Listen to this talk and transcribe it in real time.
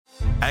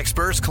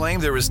Experts claim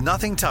there is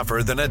nothing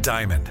tougher than a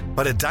diamond.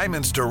 But at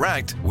Diamonds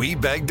Direct, we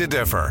beg to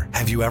differ.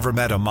 Have you ever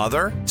met a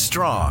mother?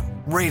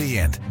 Strong,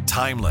 radiant,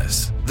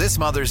 timeless. This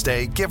Mother's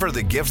Day, give her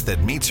the gift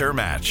that meets her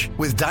match.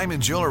 With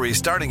diamond jewelry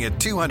starting at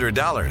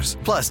 $200.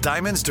 Plus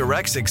Diamonds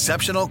Direct's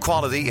exceptional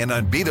quality and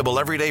unbeatable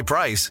everyday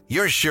price,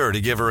 you're sure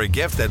to give her a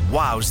gift that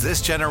wows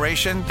this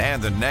generation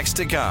and the next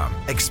to come.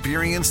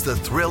 Experience the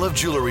thrill of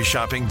jewelry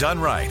shopping done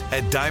right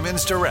at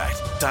Diamonds Direct.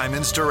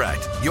 Diamonds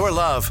Direct. Your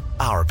love,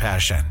 our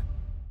passion.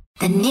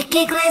 The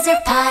Nikki Glaser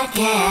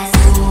Podcast.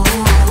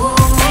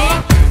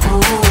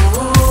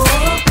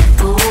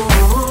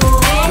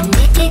 The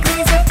Nikki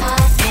Glaser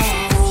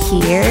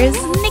Podcast. Here's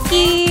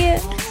Nikki.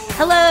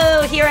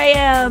 Hello, here I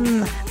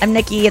am. I'm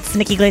Nikki. It's the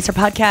Nikki Glaser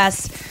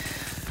Podcast.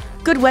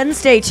 Good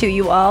Wednesday to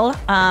you all.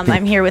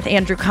 I'm here with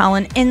Andrew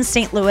Collin in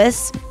St.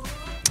 Louis.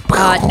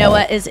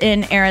 Noah is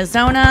in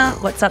Arizona.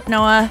 What's up,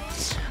 Noah?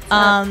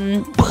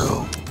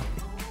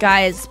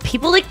 Guys,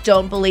 people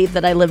don't believe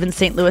that I live in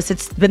St. Louis.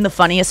 It's been the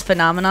funniest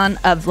phenomenon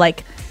of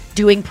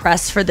doing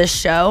press for this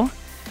show.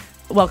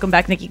 Welcome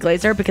back, Nikki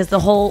Glaser, because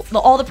all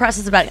the press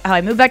is about how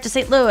I moved back to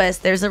St. Louis.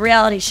 There's a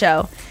reality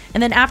show,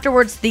 and then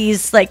afterwards,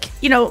 these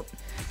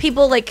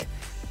people like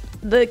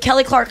the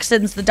Kelly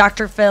Clarksons, the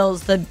Dr.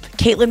 Phils, the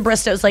Caitlin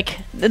Bristows,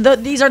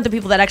 these aren't the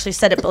people that actually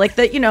said it, but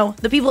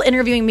the people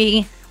interviewing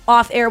me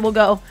off air will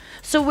go,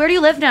 "So where do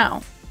you live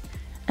now?"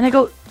 And I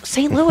go,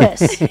 "St. Louis."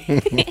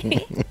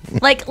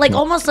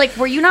 Almost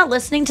were you not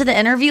listening to the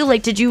interview?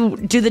 Did you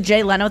do the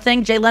Jay Leno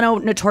thing? Jay Leno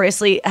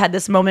notoriously had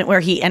this moment where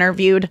he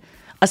interviewed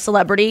a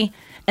celebrity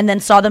and then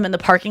saw them in the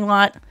parking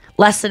lot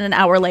less than an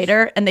hour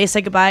later, and they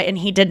said goodbye, and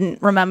he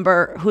didn't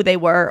remember who they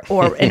were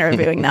or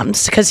interviewing them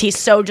because he's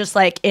so just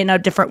in a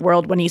different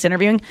world when he's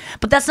interviewing.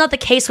 But that's not the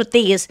case with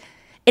these.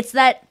 It's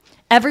that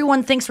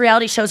everyone thinks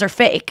reality shows are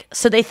fake,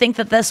 so they think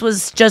that this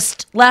was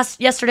just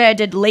yesterday I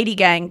did Lady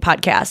Gang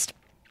podcast.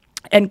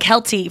 And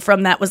Kelty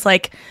from that was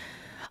like,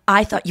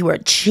 "I thought you were a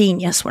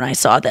genius when I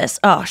saw this.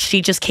 Oh, she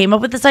just came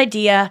up with this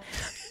idea.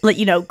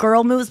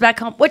 Girl moves back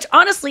home," which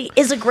honestly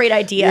is a great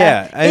idea.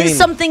 Yeah,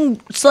 something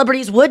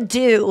celebrities would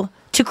do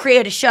to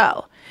create a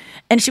show.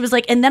 And she was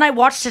like, and then I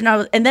watched it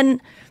and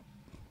then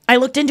I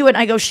looked into it and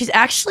I go, she's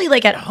actually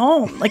at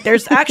home.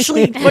 There's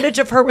actually footage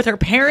of her with her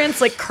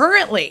parents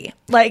currently.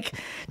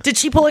 Did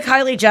she pull a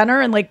Kylie Jenner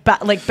and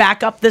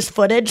back up this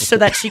footage so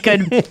that she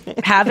could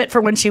have it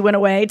for when she went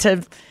away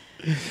to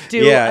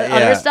do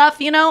other stuff,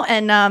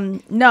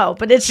 and no,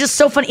 but it's just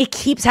so funny. It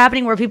keeps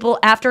happening where people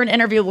after an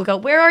interview will go,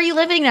 "Where are you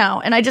living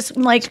now?" And I just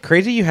it's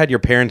crazy you had your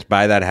parents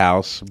buy that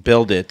house,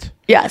 build it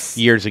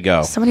years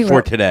ago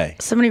today.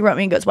 Somebody wrote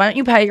me and goes, "Why don't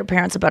you buy your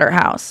parents a better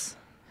house?"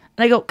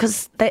 And I go,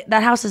 "Because that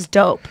house is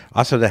dope."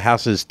 Also, the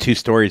house is 2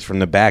 stories from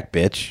the back,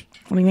 bitch.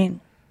 What do you mean?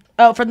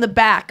 Oh, from the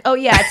back. Oh,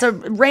 yeah. It's a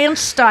ranch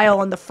style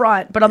on the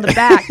front, but on the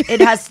back, it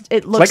looks...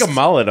 It's like a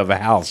mullet of a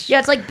house.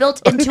 Yeah, it's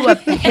built into a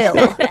hill.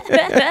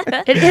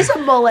 It is a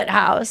mullet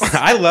house.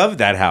 I love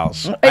that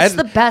house. It's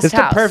the best house. It's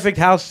the perfect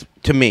house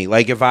to me.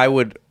 If I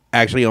would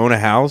actually own a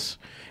house,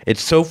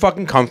 it's so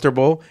fucking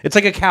comfortable. It's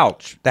like a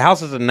couch. The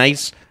house is a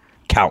nice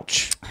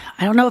couch.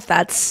 I don't know if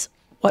that's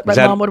what my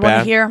mom would want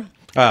to hear.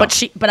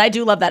 But I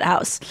do love that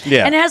house.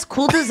 Yeah. And it has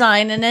cool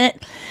design in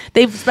it.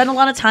 They've spent a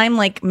lot of time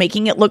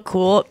making it look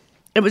cool.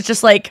 It was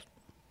just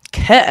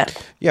yeah,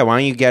 why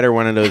don't you get her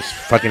one of those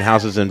fucking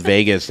houses in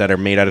Vegas that are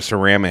made out of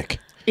ceramic?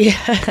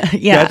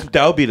 Yeah.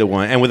 That would be the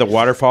one. And with a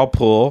waterfall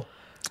pool.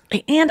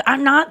 And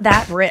I'm not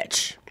that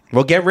rich.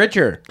 Well, get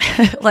richer.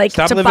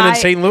 Stop to living buy in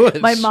St. Louis.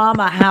 My mom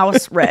a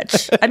house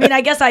rich. I mean,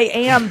 I guess I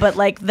am, but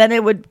then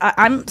it would.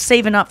 I'm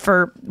saving up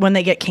for when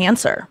they get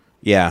cancer.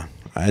 Yeah,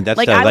 that's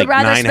I would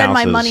rather 9 spend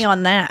houses. my money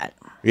on that.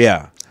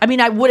 Yeah. I mean,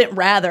 I wouldn't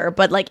rather,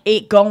 but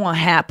it gonna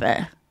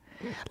happen.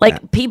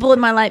 People in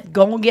my life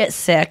gonna get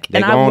sick,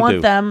 and I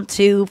want them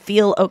to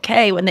feel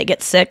okay when they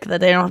get sick,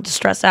 that they don't have to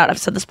stress out. I've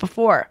said this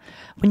before.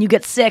 When you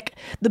get sick,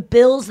 the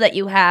bills that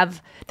you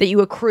have, that you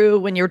accrue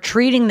when you're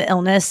treating the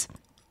illness,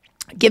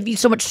 give you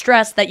so much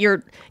stress that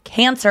your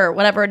cancer,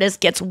 whatever it is,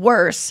 gets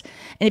worse.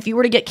 And if you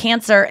were to get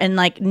cancer and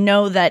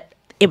know that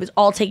it was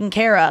all taken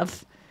care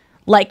of,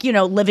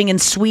 living in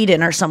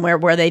Sweden or somewhere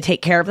where they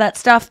take care of that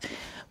stuff,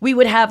 we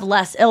would have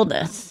less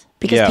illness.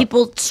 Because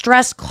people,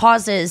 stress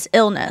causes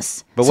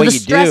illness. But so what the you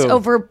stress do,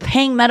 over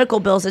paying medical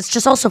bills, it's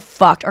just also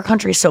fucked. Our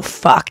country is so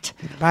fucked.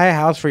 Buy a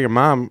house for your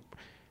mom,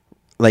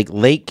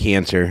 late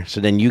cancer, so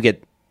then you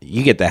get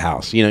the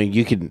house. She don't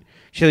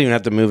even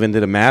have to move into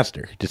the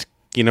master. Just,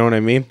 you know what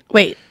I mean?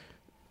 Wait.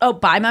 Oh,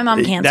 buy my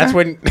mom cancer? That's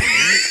when...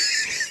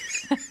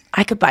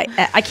 I could buy...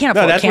 I can't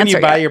afford cancer. That's when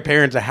you buy your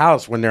parents a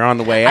house when they're on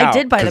the way out. I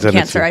did buy them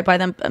cancer. I buy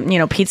them,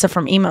 pizza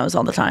from Emo's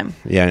all the time.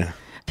 Yeah.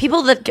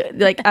 People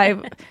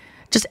that,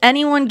 just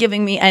anyone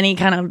giving me any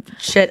kind of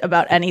shit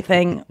about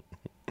anything,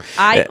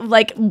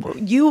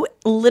 you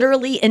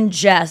literally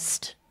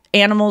ingest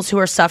animals who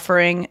are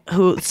suffering,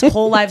 whose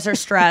whole lives are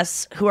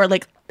stress, who are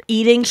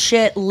eating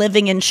shit,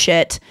 living in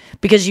shit,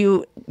 because if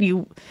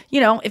you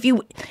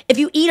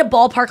eat a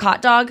ballpark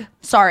hot dog,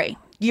 sorry,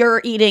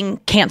 you're eating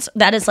cancer.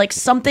 That is like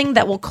something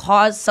that will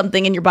cause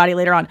something in your body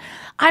later on.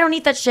 I don't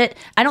eat that shit.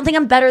 I don't think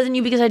I'm better than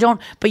you because I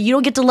don't, but you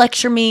don't get to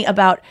lecture me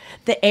about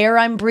the air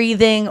I'm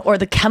breathing or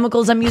the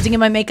chemicals I'm using in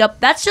my makeup.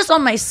 That's just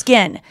on my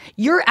skin.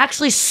 You're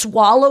actually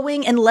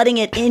swallowing and letting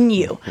it in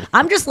you.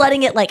 I'm just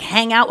letting it like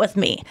hang out with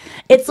me.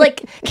 It's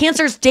like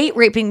cancer's date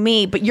raping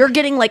me, but you're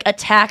getting like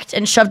attacked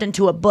and shoved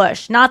into a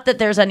bush. Not that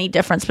there's any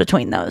difference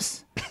between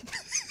those.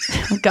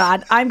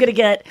 God, I'm gonna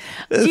get.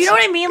 Do you know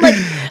what I mean? Like,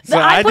 So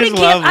I'm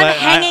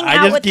hanging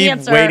out with keep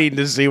cancer. waiting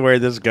to see where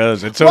this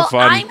goes. It's so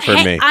fun for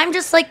me. I'm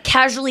just like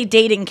casually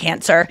dating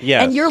cancer,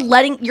 Yes. and you're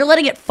letting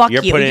it fuck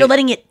you. You're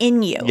letting it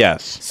in you.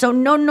 Yes. So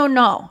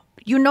no.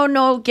 You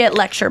no get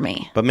lecture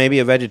me. But maybe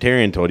a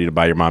vegetarian told you to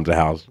buy your mom's a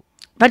house.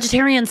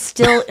 Vegetarians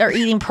still are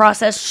eating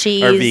processed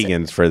cheese. Or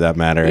vegans, for that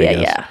matter. I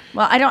guess. Yeah.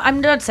 Well, I'm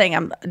not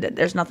saying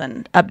there's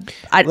nothing.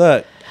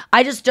 Look.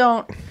 I just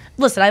don't.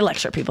 Listen, I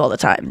lecture people all the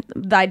time.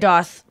 Thy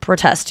doth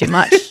protest too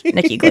much,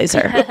 Nikki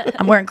Glazer.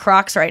 I'm wearing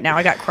Crocs right now.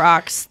 I got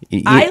Crocs.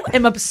 Yeah. I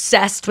am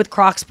obsessed with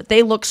Crocs, but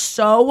they look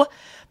so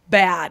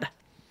bad.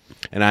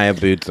 And I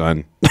have boots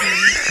on.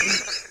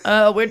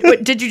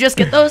 Did you just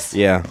get those?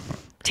 Yeah.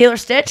 Taylor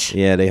Stitch?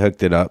 Yeah, they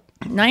hooked it up.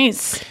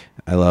 Nice.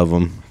 I love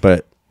them,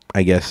 but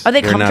I guess Are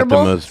they they're not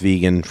comfortable? the most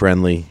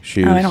vegan-friendly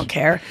shoes. Oh, I don't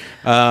care.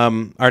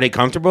 Are they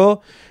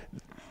comfortable?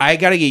 I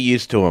got to get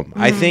used to them.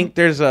 I think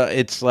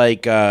it's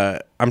like,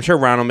 I'm sure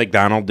Ronald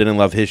McDonald didn't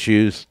love his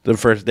shoes the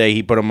first day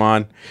he put them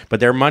on, but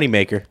they're a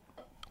moneymaker.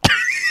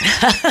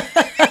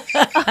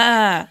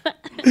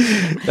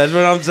 That's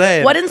what I'm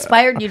saying. What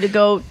inspired you to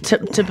go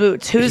to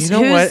Boots? Who's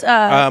You know what?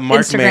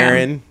 Mark Instagram?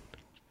 Maron.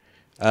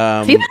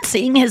 Have you been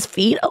seeing his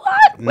feet a lot?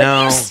 When do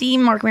No. you see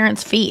Mark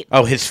Maron's feet?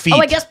 Oh, his feet. Oh,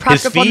 I guess propped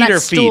his up on feet that or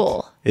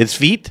stool. Feet? His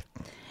feet?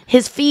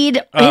 His feet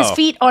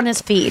on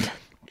his feed.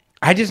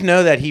 I just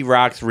know that he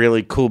rocks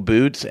really cool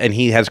boots, and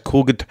he has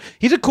cool guitar.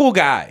 He's a cool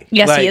guy.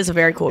 Yes, he is a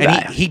very cool and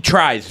guy. He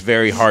tries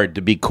very hard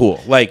to be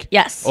cool. Like,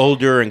 Yes.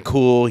 older and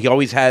cool. He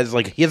always has,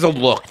 he has a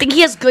look. I think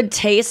he has good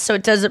taste, so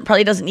it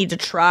probably doesn't need to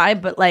try.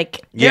 But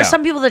like, Yeah. there's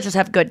some people that just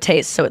have good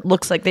taste, so it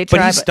looks like they try.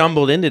 But he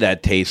stumbled into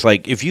that taste.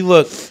 Like, if you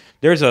look,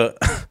 there's a.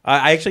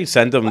 I actually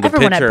sent him the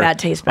everyone had picture bad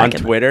taste on back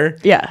in the- Twitter.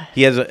 Yeah.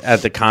 He has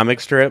at the comic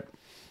strip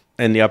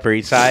in the Upper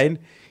East Side.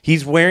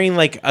 He's wearing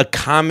like a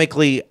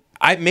comically.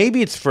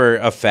 Maybe it's for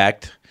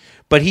effect,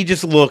 but he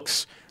just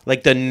looks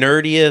like the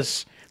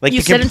nerdiest. Like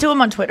You sent it to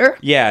him on Twitter?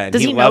 Yeah. And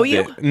Does he know loved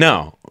you? it.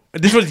 No.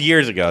 This was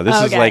years ago. This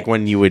is Okay. like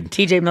when you would.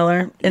 TJ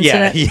Miller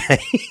Yeah,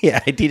 incident. yeah.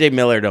 TJ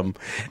Millered him,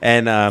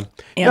 and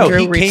Andrew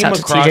he reached came out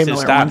to across TJ his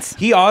Miller style. once.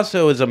 He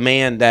also is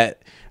a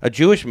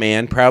Jewish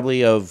man,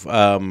 probably of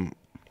Eastern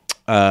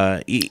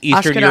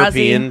Ashkenazi.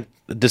 European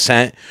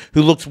descent,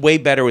 who looks way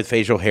better with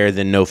facial hair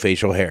than no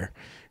facial hair.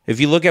 If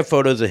you look at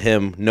photos of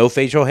him, no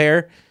facial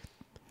hair,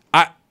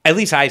 at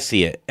least I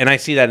see it, and I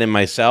see that in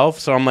myself.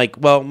 So I'm like,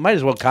 well, might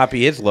as well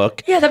copy his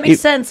look. Yeah, that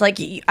makes sense. Like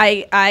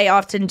I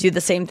often do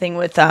the same thing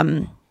with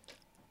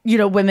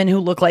women who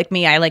look like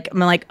me. I'm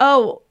like,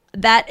 oh,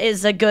 that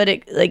is a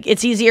good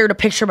it's easier to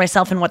picture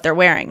myself in what they're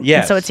wearing.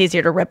 Yes. And so it's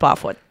easier to rip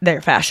off what their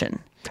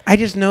fashion. I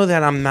just know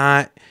that I'm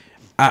not.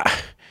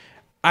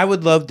 I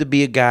would love to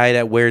be a guy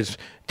that wears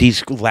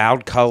these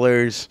loud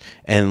colors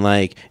and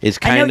is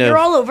kind I of. know you're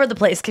all over the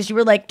place because you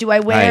were like, do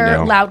I wear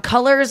know. loud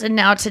colors? And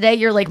now today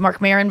you're like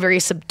Mark Maron, very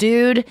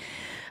subdued.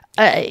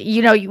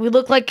 You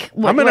look like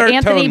what I'm an earth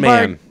Anthony tone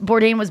man.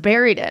 Bourdain was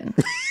buried in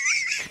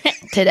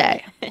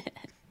today.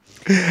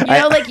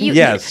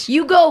 Yes.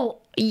 You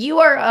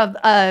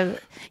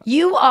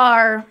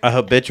are a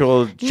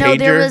habitual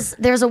changer. No,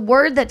 there's a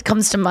word that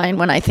comes to mind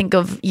when I think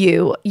of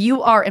you.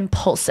 You are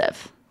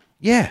impulsive.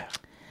 Yeah.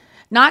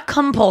 Not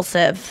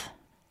compulsive,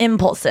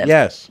 impulsive.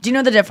 Yes. Do you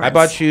know the difference? I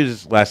bought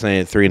shoes last night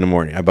at 3 a.m.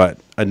 I bought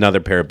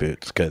another pair of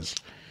boots because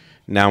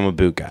now I'm a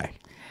boot guy.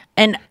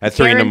 And at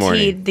 3 a.m.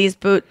 guaranteed these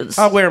boots.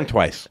 I'll wear them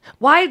twice.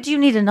 Why do you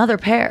need another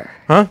pair?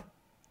 Huh?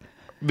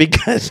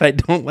 Because I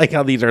don't like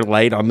how these are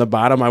light on the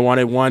bottom. I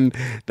wanted one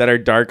that are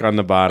dark on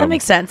the bottom. That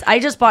makes sense. I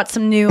just bought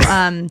some new.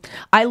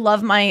 I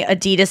love my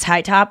Adidas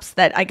high tops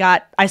that I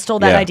got. I stole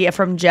that idea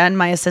from Jen,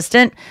 my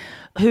assistant,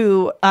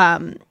 who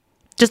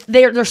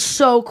they're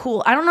so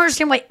cool. I don't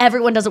understand why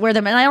everyone doesn't wear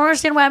them, and I don't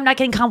understand why I'm not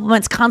getting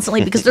compliments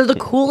constantly because they're the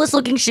coolest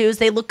looking shoes.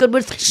 They look good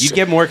with. You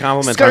get more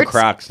compliments on skirts.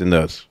 Crocs than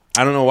those.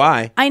 I don't know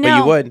why. I know. But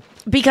you would.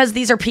 Because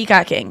these are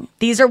peacocking.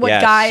 These are what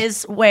Yes.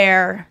 guys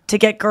wear to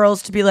get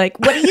girls to be like,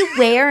 "What are you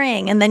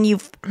wearing?" And then you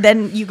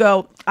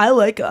go, "I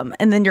like them,"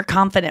 and then you're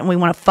confident. And we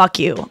want to fuck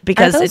you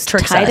because it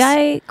tricks us.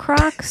 tie-dye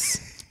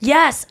Crocs?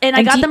 Yes, and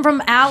I got them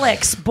from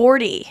Alex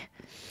Bordy.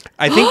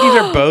 I think these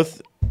are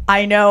both.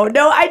 I know.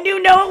 No, I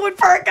knew no one would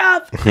perk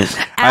up.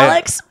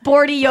 Alex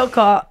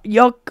Bordyoko.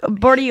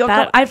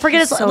 That I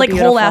forget his is so whole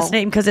beautiful. last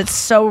name because it's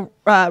so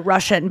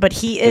Russian, but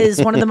he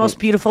is one of the most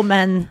beautiful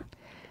men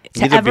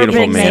to He's a ever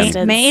beautiful be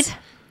man. made.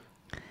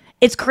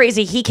 It's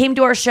crazy. He came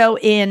to our show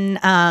in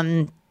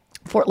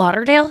Fort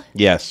Lauderdale.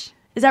 Yes.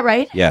 Is that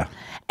right? Yeah.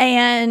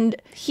 And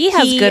He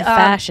has good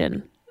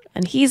fashion,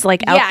 and he's out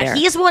there.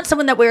 he's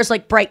someone that wears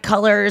bright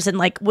colors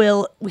and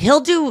he'll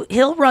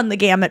run the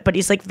gamut, but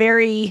he's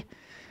very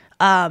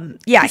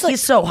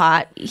he's so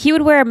hot. He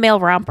would wear a male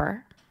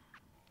romper.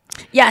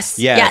 Yes,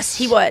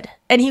 he would.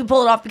 And he would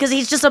pull it off because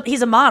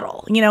he's a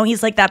model. You know,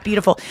 he's like that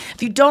beautiful.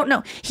 If you don't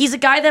know, he's a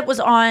guy that was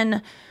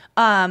on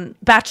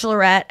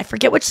Bachelorette. I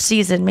forget which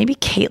season, maybe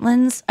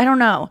Caitlyn's. I don't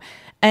know.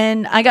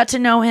 And I got to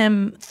know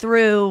him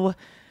through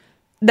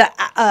the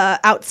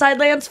Outside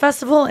Lands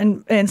Festival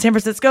in San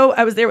Francisco.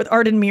 I was there with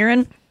Arden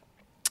Mirren,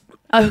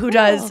 who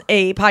does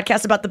a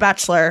podcast about The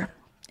Bachelor.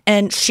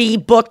 And she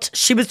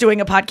was doing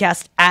a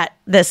podcast at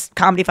this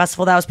comedy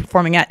festival that I was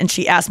performing at, and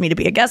she asked me to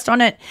be a guest on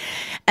it.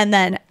 And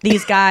then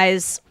these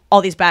guys, all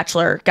these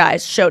Bachelor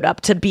guys, showed up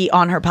to be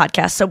on her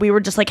podcast. So we were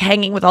just like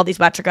hanging with all these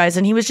Bachelor guys,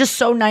 and he was just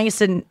so nice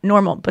and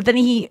normal. But then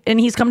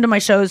he's come to my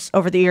shows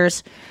over the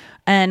years,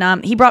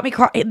 and he brought me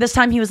this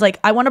time. He was like,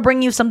 "I want to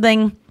bring you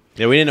something."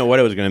 Yeah, we didn't know what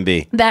it was going to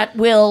be. That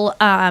will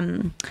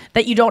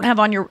that you don't have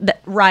on your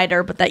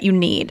rider, but that you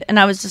need. And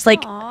I was just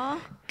like. Aww.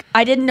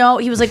 I didn't know.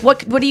 He was like,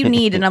 what do you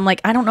need? And I'm like,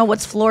 I don't know.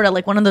 What's Florida?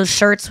 Like one of those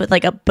shirts with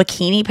like a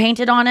bikini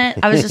painted on it.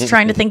 I was just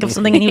trying to think of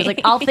something. And he was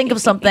like, I'll think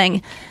of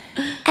something.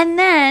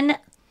 And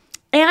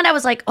I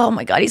was like, oh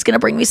my God, he's going to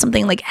bring me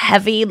something like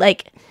heavy.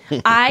 Like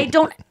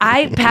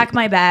I pack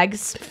my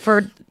bags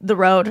for the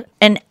road,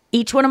 and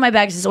each one of my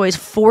bags is always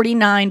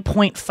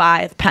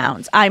 49.5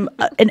 pounds. I'm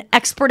an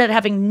expert at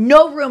having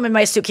no room in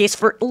my suitcase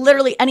for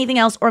literally anything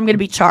else, or I'm going to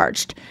be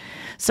charged.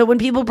 So when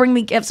people bring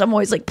me gifts, I'm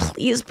always like,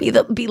 please be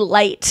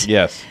light.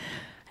 Yes.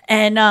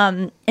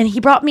 And he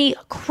brought me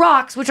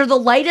Crocs, which are the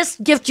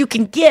lightest gift you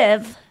can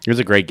give. It was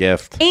a great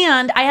gift.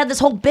 And I had this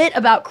whole bit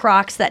about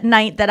Crocs that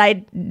night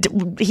that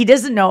he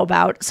doesn't know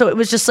about. So it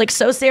was just like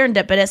so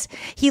serendipitous.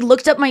 He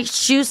looked up my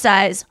shoe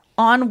size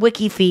on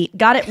WikiFeet,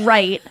 got it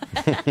right.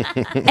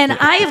 And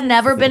I have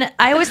never been.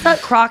 I always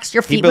thought Crocs,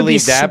 your feet would be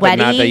sweaty. But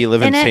not that you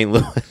live in St.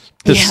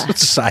 Louis.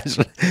 Size.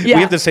 Yeah.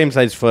 We have the same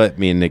size foot,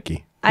 me and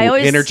Nikki.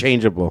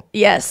 Interchangeable.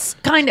 Yes,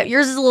 kind of.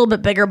 Yours is a little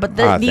bit bigger, but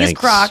these thanks.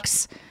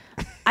 Crocs,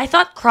 I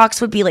thought Crocs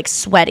would be like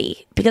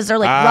sweaty because they're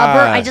like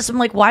rubber. I'm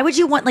like, why would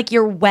you want like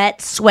your wet,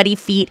 sweaty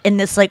feet in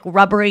this like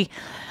rubbery?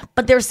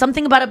 But there's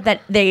something about it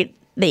that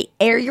they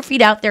air your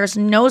feet out. There's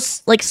no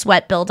like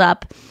sweat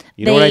buildup.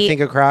 You know what I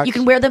think of Crocs? You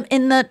can wear them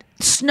in the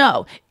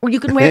snow, or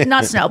you can wear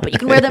not snow, but you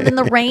can wear them in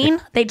the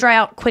rain. They dry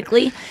out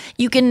quickly.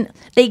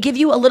 They give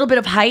you a little bit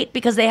of height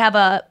because they have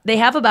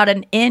about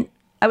an inch.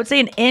 I would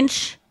say an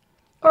inch.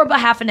 Or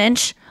about half an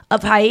inch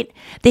of height.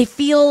 They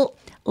feel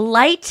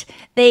light.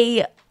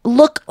 They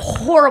look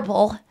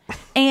horrible.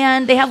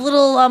 And they have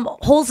little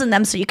holes in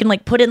them so you can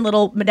like put in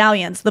little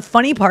medallions. The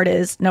funny part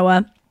is,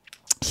 Noah,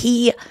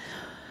 he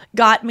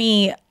got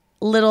me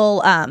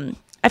little,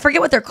 I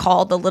forget what they're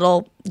called, the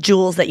little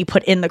jewels that you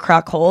put in the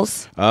Croc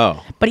holes.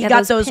 Oh. But he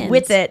got those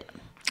with it.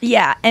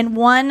 Yeah. And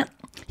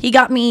he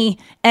got me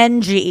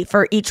NG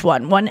for each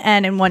one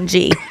N and one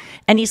G.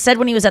 And he said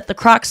when he was at the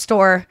Croc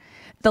store,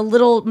 the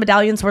little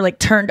medallions were like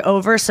turned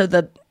over, so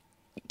the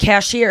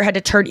cashier had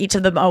to turn each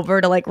of them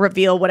over to like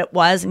reveal what it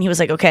was. And he was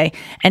like, okay,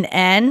 an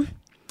N,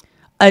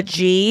 a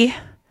G,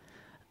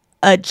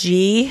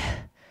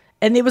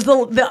 and it was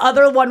the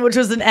other one, which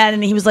was an N.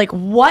 And he was like,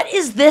 what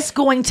is this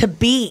going to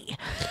be?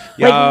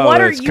 Like, what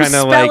are you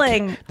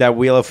spelling? Like that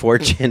Wheel of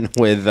Fortune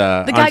with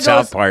the guy on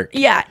South Park.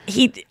 Yeah,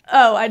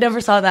 I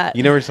never saw that.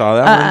 You never saw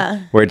that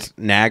one? Where it's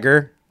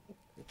Nagger?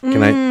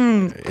 Can I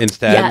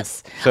instead?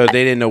 Yes. So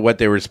they didn't know what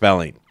they were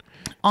spelling.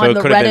 So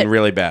it could have been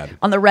really bad.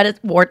 On the Reddit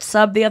wart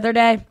sub the other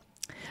day,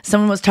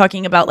 someone was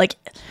talking about like,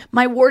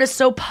 my wart is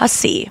so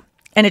pussy.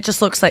 And it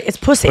just looks like it's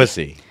pussy.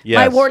 Pussy. Yes.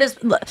 My wart is,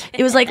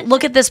 it was like,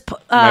 look at this.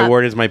 My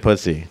wart is my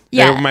pussy.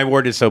 Yeah. My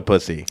wart is so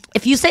pussy.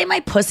 If you say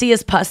my pussy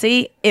is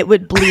pussy, it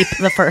would bleep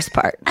the first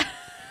part.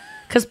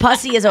 Because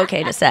pussy is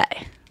okay to say.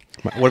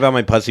 What about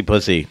my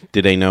pussy?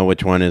 Do they know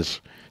which one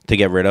is to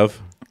get rid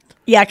of?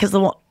 Yeah, because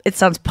it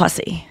sounds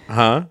pussy.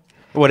 Huh?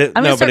 I'm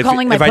gonna start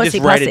calling my pussy if I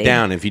just write it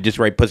down, if you just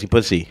write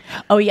pussy.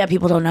 Oh yeah,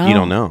 people don't know. You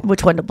don't know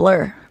which one to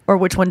blur or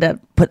which one to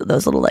put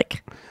those little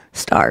like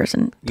stars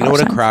and. You know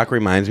what a Croc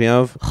reminds me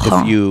of?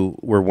 If you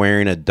were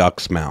wearing a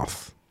duck's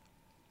mouth.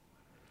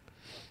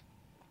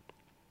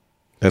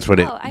 That's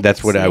what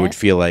I would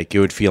feel like. It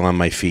would feel on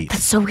my feet.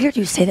 That's so weird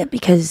you say that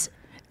because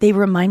they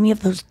remind me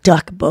of those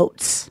duck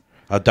boats.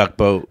 A duck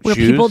boat where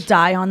shoes? People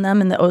die on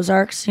them in the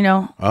Ozarks, you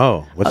know?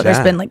 Oh, what's that?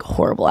 There's been like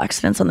horrible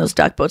accidents on those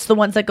duck boats. The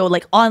ones that go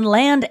like on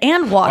land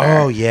and water.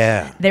 Oh,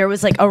 yeah. There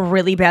was like a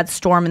really bad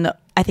storm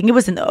I think it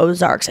was in the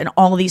Ozarks, and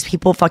all of these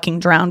people fucking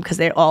drowned because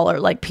they all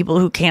are like people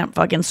who can't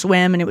fucking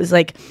swim. And it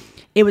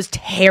was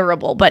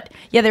terrible. But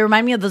yeah, they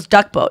remind me of those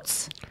duck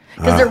boats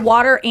because they're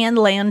water and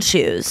land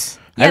shoes.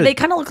 Yeah, they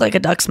kind of look like a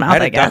duck's mouth,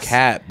 I guess. I had a duck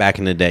hat back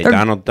in the day. They're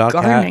Donald Duck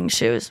hat. gardening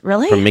shoes.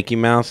 Really? From Mickey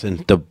Mouse,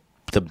 and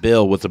the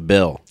bill was a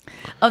bill.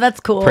 Oh, that's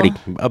cool.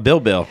 A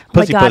bill. Oh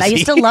my God, I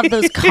used to love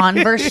those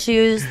Converse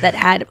shoes that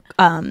had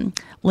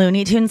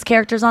Looney Tunes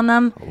characters on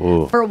them.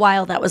 Ooh. For a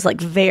while, that was like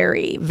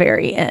very,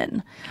 very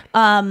in.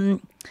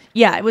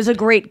 Yeah, it was a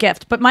great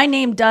gift. But my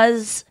name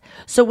does.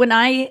 So when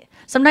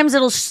sometimes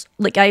it'll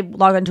like I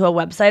log onto a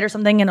website or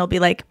something, and it'll be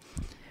like,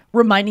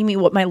 reminding me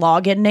what my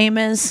login name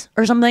is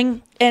or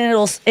something, and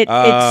it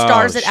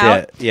stars it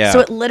out. Yeah. So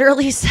it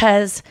literally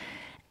says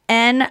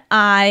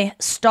NI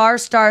star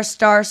star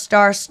star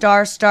star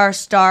star star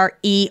star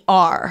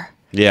ER.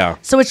 Yeah.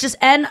 So it's just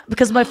N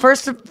because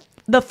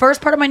the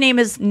first part of my name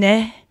is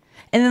Neh,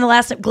 and then the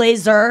last name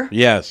Glazer.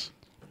 Yes.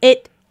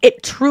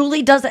 It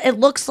truly does. It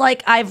looks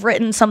like I've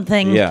written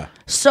something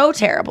so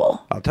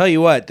terrible. I'll tell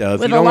you what, though,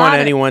 if you don't want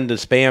anyone to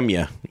spam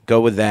you,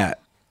 go with that.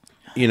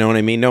 You know what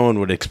I mean? No one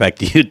would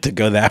expect you to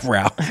go that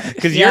route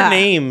because your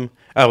name.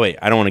 Oh wait,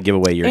 I don't want to give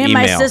away your email.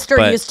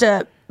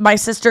 And my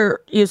sister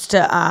used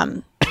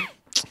to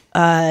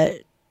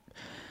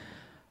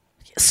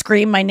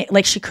scream my name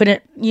like she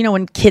couldn't. You know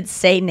when kids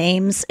say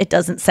names, it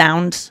doesn't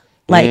sound.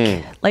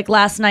 Like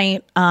last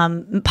night,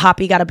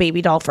 Poppy got a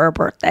baby doll for her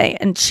birthday,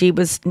 and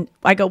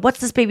I go, "What's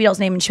this baby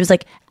doll's name?" And she was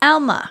like,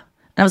 "Elma."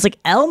 And I was like,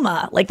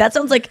 "Elma?" Like that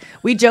sounds like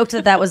we joked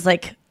that was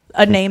like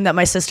a name that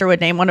my sister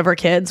would name one of her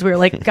kids. We were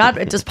like,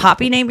 "God, does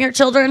Poppy name your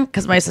children?"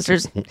 Because my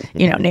sister's,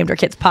 named her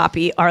kids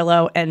Poppy,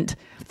 Arlo, and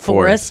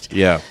Forrest.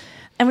 Yeah.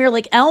 And we were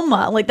like,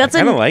 "Elma." Like that's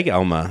kind of like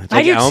Elma. It's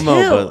like I do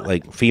Elmo, too. but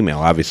like female,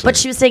 obviously. But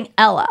she was saying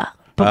Ella.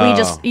 But we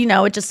just,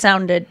 it just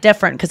sounded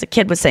different because a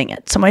kid was saying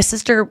it. So my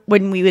sister,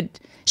 when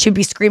she would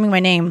be screaming my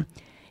name,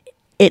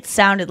 it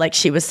sounded like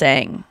she was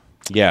saying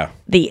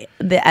the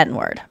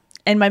N-word.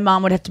 And my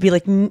mom would have to be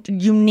like,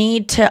 you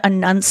need to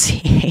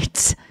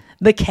enunciate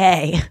the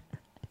K.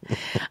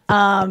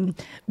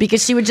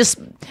 Because she would just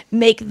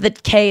make the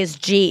K as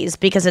G's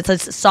because it's a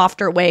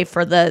softer way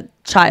for the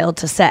child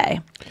to say.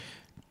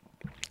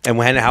 And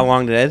how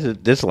long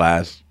did this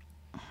last?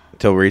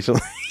 Till recently?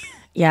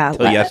 Yeah.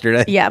 Till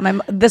yesterday? Yeah.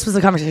 This was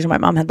a conversation my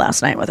mom had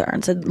last night with her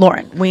and said,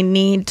 Lauren, we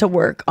need to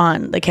work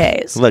on the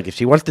Ks. Look, if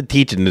she wants to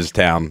teach in this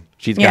town,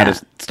 she's got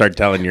to start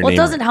telling your name. Well, it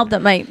doesn't help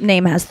that my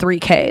name has 3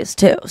 Ks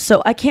too.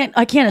 So I can't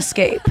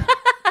escape.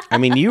 I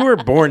mean, you were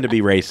born to be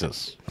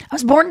racist. I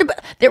was born to.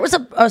 There was a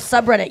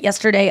subreddit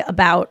yesterday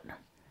about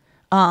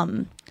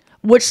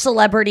which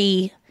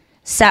celebrity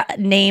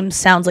name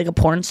sounds like a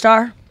porn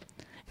star.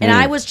 And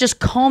I was just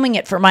combing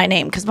it for my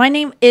name because my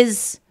name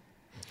is...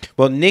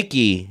 Well,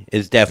 Nikki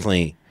is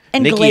definitely...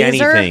 And Nikki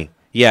Glazer? Anything.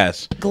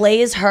 Yes.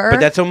 Glaze her. But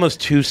that's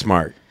almost too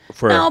smart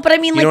for... No, but I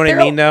mean... You know what I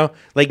mean, though?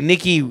 Like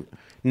Nikki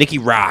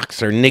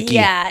Rocks or Nikki...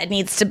 Yeah, it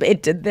needs to be...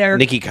 They're...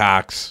 Nikki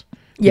Cox.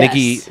 Yes.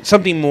 Nikki...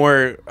 Something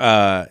more...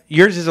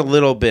 yours is a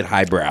little bit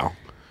highbrow.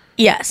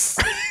 Yes.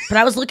 But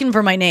I was looking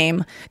for my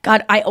name.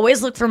 God, I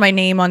always look for my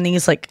name on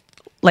these, like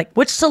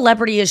which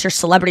celebrity is your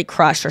celebrity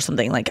crush or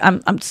something? Like,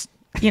 I'm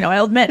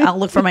I'll admit I'll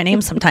look for my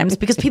name sometimes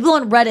because people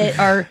on Reddit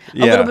are a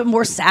little bit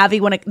more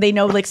savvy when they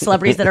know like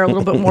celebrities that are a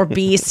little bit more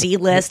B, C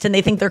list and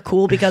they think they're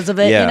cool because of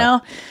it,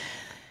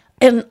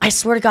 And I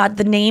swear to God,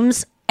 the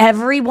names,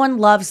 everyone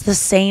loves the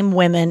same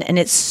women and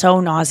it's so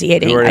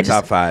nauseating. Who are the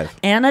top 5?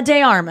 Ana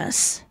de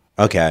Armas.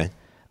 Okay.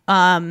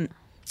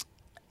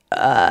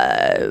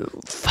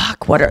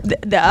 Fuck, what are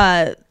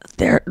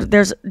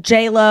there's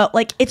J-Lo,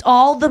 like it's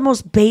all the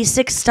most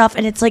basic stuff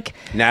and it's like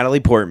Natalie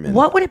Portman.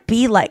 What would it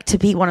be like to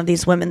be one of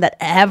these women that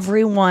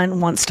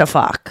everyone wants to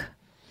fuck?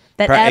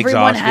 That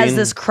everyone has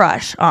this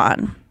crush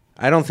on?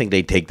 I don't think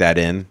they take that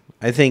in.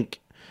 I think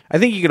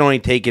you can only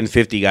take in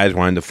 50 guys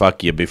wanting to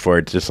fuck you before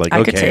it's just like,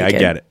 okay, I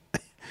get it.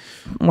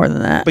 More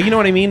than that. But you know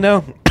what I mean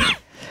though?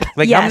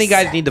 Like how many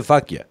guys need to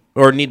fuck you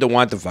or need to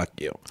want to fuck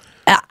you?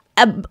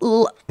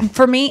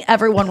 For me,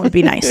 everyone would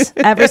be nice.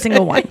 Every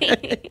single one.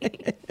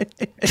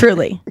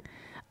 Truly.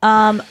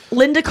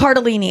 Linda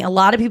Cardellini. A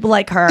lot of people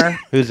like her.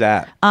 Who's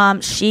that?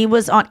 She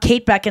was on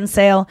Kate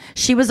Beckinsale.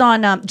 She was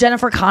on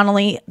Jennifer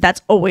Connelly.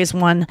 That's always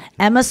one.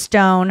 Emma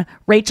Stone.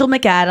 Rachel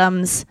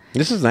McAdams.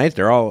 This is nice.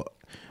 They're all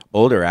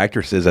older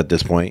actresses at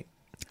this point.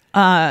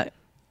 Yeah.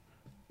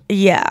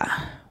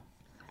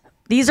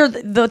 These are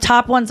the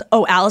top ones.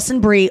 Oh,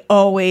 Alison Brie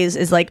always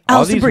is like...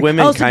 All these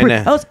women kind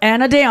of... Oh, it's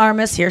Ana de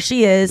Armas. Here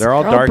she is. They're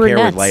all dark hair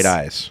with light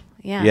eyes.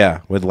 Yeah.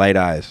 Yeah, with light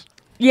eyes.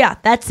 Yeah,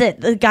 that's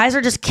it. The guys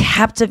are just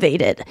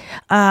captivated.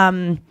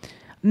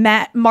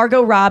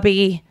 Margot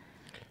Robbie.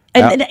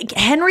 And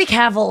Henry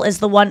Cavill is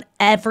the one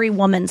every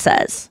woman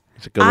says.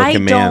 He's a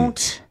good-looking man.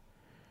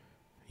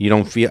 You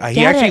don't feel...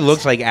 He actually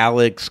looks like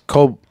Alex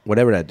Cole...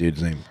 Whatever that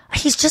dude's name.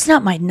 He's just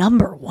not my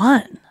number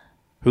one.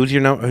 Who's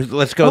your number...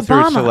 Let's go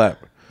through celeb.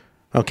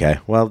 Okay,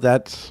 well,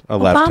 that's a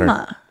left turn.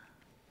 Obama.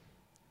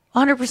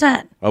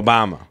 100%.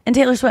 Obama. And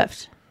Taylor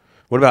Swift.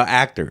 What about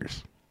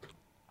actors?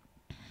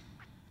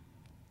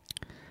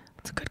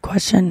 That's a good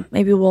question.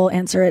 Maybe we'll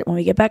answer it when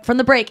we get back from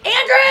the break.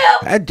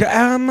 Andrew!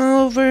 I'm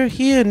over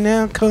here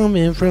now,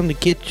 coming from the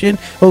kitchen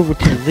over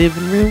to the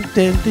living room.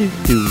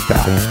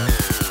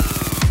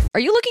 Are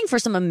you looking for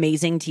some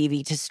amazing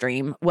TV to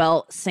stream?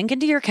 Well, sink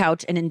into your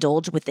couch and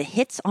indulge with the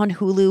hits on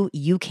Hulu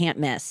you can't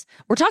miss.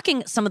 We're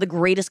talking some of the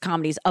greatest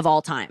comedies of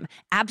all time.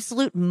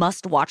 Absolute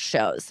must-watch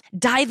shows.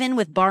 Dive in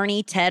with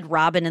Barney, Ted,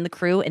 Robin, and the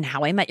crew in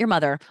How I Met Your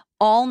Mother,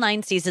 All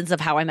 9 seasons of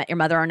How I Met Your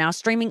Mother are now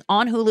streaming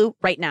on Hulu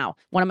right now.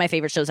 One of my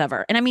favorite shows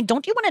ever. And I mean,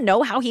 don't you want to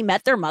know how he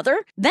met their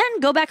mother? Then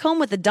go back home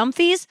with the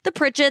Dumfies, the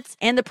Pritchetts,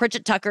 and the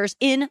Pritchett Tuckers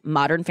in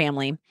Modern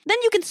Family. Then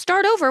you can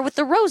start over with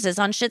the Roses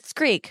on Schitt's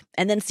Creek,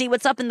 and then see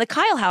what's up in the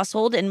Kyle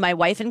household in My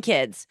Wife and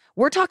Kids.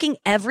 We're talking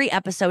every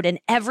episode and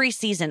every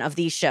season of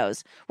these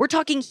shows. We're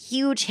talking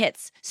huge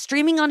hits,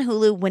 streaming on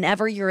Hulu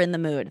whenever you're in the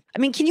mood. I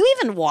mean, can you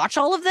even watch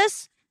all of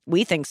this?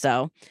 We think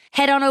so.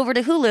 Head on over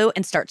to Hulu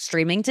and start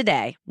streaming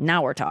today.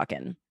 Now we're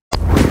talking.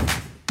 I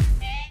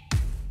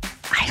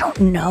don't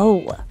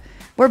know.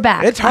 We're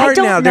back. It's hard I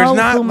don't now. know There's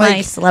not who my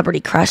like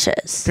celebrity crush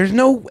is. there's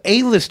no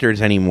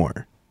A-listers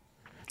anymore.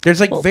 There's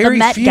like The very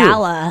Met few.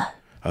 Gala.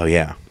 Oh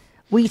yeah,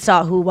 We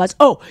saw who was.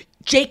 Oh,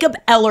 Jacob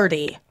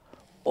Elordi.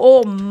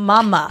 Oh,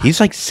 mama. he's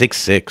like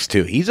 6'6"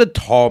 too. He's a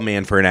tall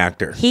man for an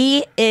actor.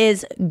 He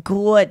is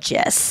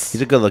gorgeous.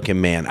 He's a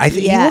good-looking man. I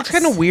think he Yes. looks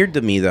kind of weird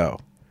to me though.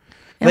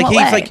 In Like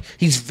what he's way?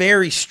 he's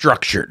very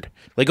structured,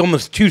 like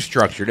almost too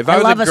structured. If I I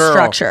was love a a girl,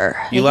 structure.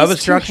 You Yeah, love a he's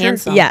too structure.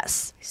 handsome.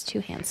 Yes. He's too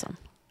handsome.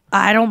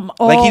 I don't.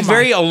 Oh, Like he's my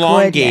very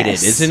elongated,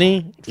 goodness. isn't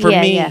he? For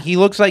Yeah, me, yeah. he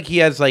looks like he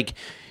has like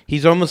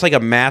he's almost like a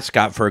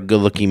mascot for a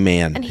good-looking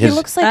man. And he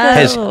looks like a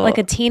his- like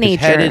a his teenager.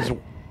 head is.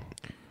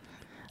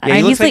 Yeah, he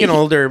he's looks like like- an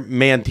older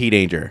man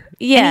teenager.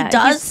 yeah, And he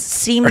does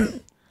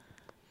seem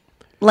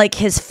like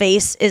his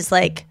face is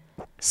like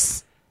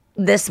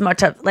this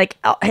much of like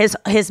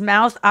his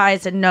mouth,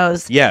 eyes, and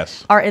nose.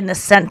 Yes. Are in the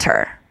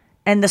center,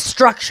 and the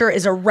structure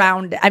is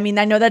around. I mean,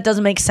 I know that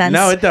doesn't make sense.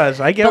 No, it does.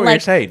 I get But, what you're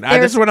like, saying. This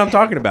there's- is what I'm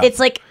talking about. It's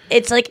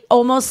like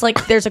almost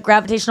like there's a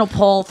gravitational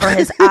pull for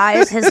his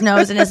eyes, his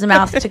nose, and his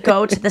mouth to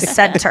go to the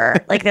center.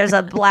 Like there's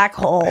a black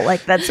hole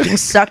like that's being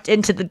sucked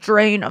into the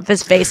drain of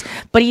his face.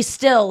 But he's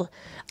still.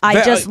 I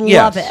just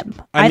yes. love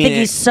him. I I, mean, think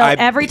he's so.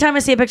 Every time I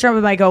see a picture of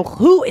him, I go,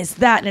 "Who is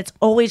that?" And it's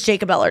always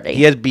Jacob Elordi.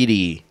 he has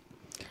BDE.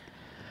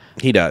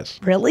 He does.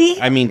 Really?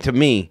 I mean, to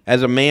me,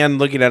 as a man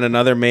looking at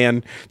another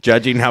man,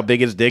 judging how big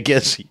his dick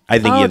is, I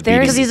think he has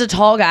Because BDE. he's a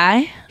tall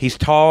guy. He's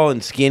tall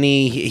and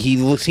skinny.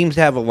 He seems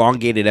to have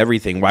elongated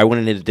everything. Why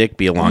wouldn't his dick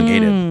be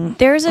elongated?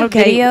 There's a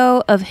Okay.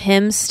 video of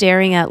him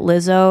staring at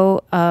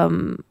Lizzo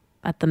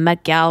at the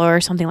Met Gala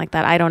or something like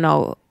that. I don't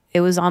know.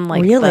 It was on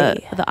like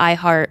Really? the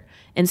iHeart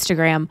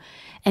Instagram,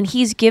 and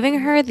he's giving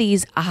her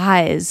these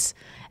eyes,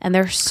 and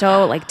they're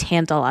so like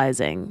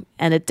tantalizing,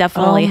 and it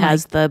definitely Oh my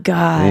has the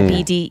God.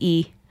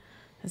 BDE,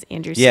 as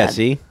Andrew Yeah, said.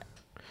 see?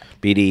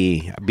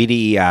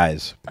 BDE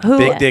eyes. Who-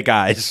 Big dick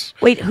eyes.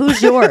 Wait,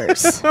 who's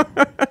yours?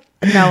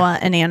 Noah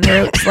and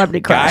Andrew,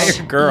 celebrity Guy crush.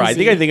 or girl? I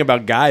think I think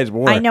about guys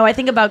more. I know. I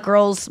think about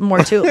girls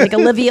more too. Like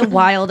Olivia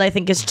Wilde, I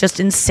think is just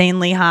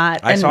insanely hot.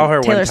 I and saw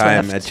her Taylor one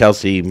time Swift. at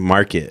Chelsea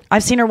Market.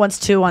 I've seen her once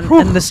too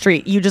in the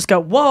street. You just go,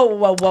 whoa,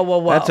 whoa, whoa, whoa,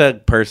 whoa. That's a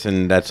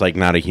person that's like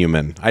not a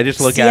human. I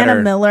just look at Sienna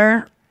her.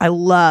 Miller. I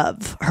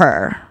love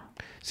her.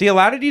 See, a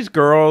lot of these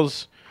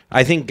girls,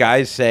 I think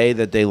guys say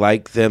that they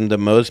like them the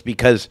most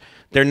because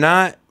they're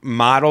not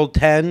model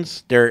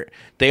 10s. They're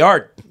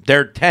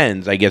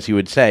 10s, I guess you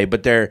would say,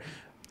 but they're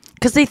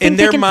Because they in think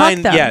their they can mind,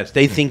 fuck them. yes,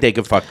 they think they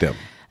could fuck them.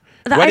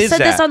 What I is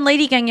said this that? on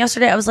Lady Gang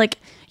yesterday. I was like,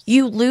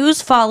 you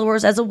lose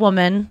followers as a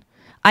woman.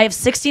 I have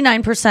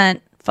 69%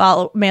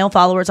 male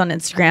followers on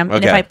Instagram.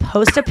 And if Okay. I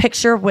post a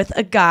picture with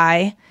a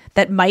guy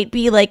that might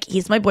be like,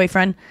 he's my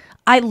boyfriend,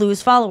 I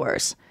lose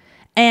followers.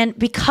 And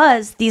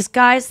because these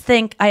guys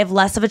think I have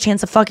less of a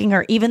chance of fucking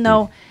her, even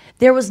though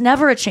there was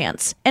never a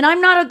chance. And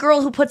I'm not a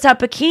girl who puts out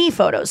bikini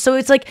photos. So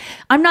it's like,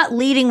 I'm not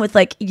leading with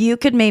like, you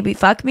could maybe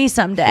fuck me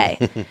someday.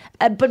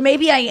 But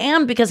maybe I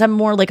am because I'm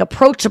more like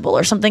approachable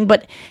or something.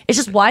 But it's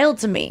just wild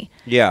to me.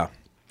 Yeah.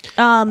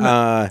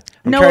 Noah,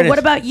 trying to- what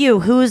about you?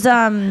 Who's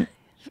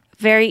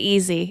Very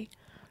easy.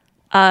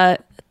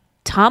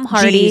 Tom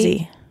Hardy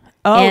Jeezy?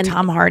 Oh, and-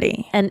 Tom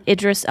Hardy. and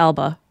Idris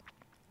Elba.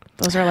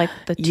 Those are like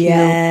the two.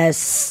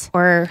 Yes.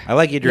 Or I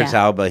like Idris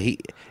yeah. Elba.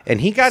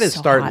 He got his So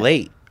start hot.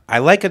 late. I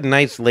like a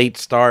nice late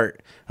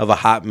start of a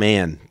hot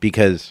man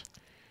because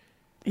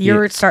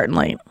You're starting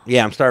late.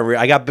 yeah, I'm starting.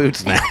 I got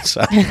boots now.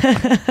 So.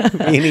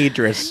 Me and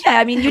Idris. Yeah,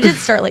 I mean, you did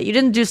start late. You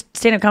didn't do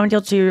stand-up comedy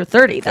until you were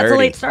 30. That's 30. a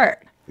late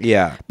start.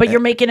 Yeah, But you're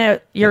making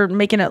it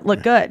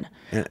look good.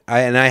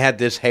 and I had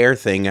this hair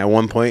thing at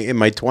one point in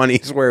my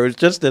 20s where it was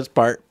just this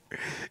part.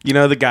 You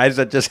know, the guys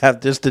that just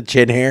have just the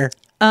chin hair,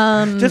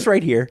 just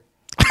right here.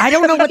 I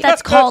don't know what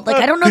that's called. Like,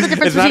 I don't know the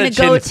difference It's not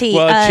between a goatee.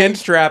 Well, a chin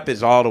strap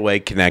is all the way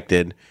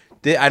connected.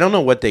 I don't know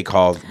what they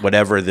called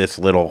whatever this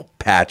little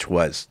patch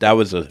was. That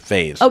was a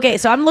phase. Okay,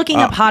 so I'm looking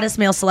up hottest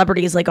male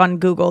celebrities like on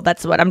Google.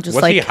 That's what I'm just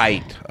What's like. the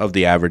height of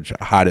the average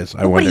hottest?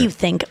 I What wonder. do you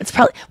think? It's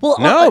probably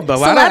No, but a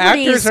lot of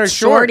celebrities, actors are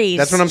short. shorties,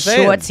 That's what I'm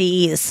saying.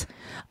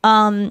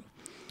 Shorties.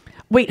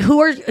 Wait, who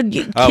are? Can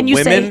you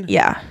say? women?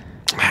 Yeah.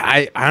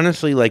 I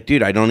honestly like,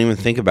 dude. I don't even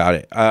think about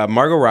it.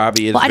 Margot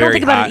Robbie is. Well, I don't very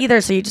think about hot. it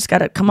either. So you just got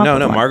to come up. No, with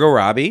no, one. Margot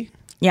Robbie,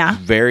 Yeah.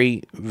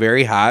 very,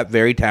 very hot,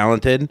 very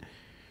talented,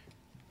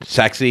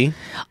 sexy,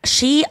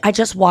 I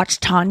just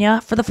watched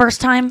Tanya for the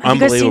first time. Have you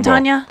guys seen unbelievable.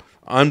 Tanya?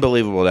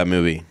 Unbelievable that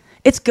movie.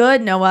 It's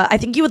good, Noah. I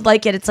think you would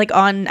like it. It's like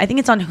I think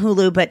it's on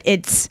Hulu, but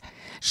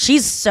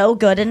She's so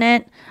good in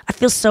it. I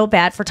feel so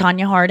bad for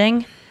Tanya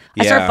Harding.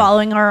 I started Yeah.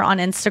 following her on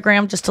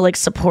Instagram just to like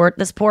support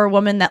this poor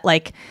woman that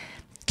like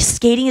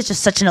skating is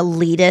just such an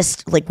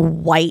elitist, like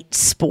white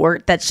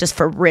sport that's just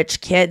for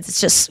rich kids.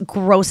 It just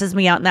grosses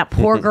me out. And that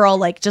poor girl,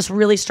 like, just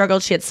really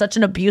struggled. She had such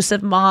an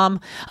abusive mom,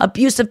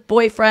 abusive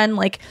boyfriend,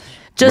 like,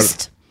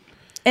 just,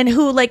 and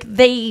who, like,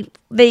 they,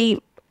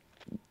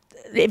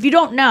 if you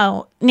don't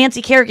know,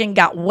 Nancy Kerrigan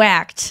got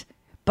whacked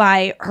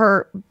by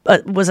her,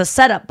 was a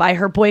setup by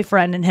her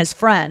boyfriend and his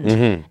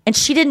friend. And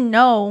she didn't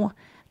know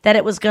that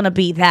it was going to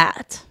be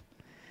that.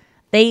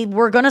 They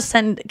were going to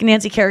send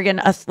Nancy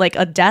Kerrigan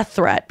a death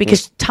threat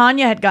because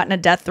Tanya had gotten a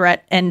death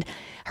threat and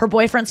her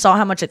boyfriend saw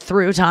how much it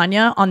threw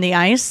Tanya on the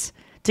ice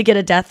to get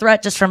a death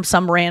threat just from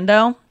some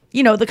rando.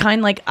 You know, the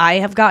kind like I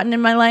have gotten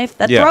in my life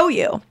that throw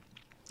you.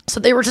 So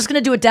they were just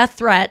going to do a death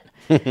threat.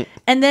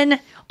 And then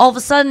all of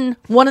a sudden,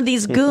 one of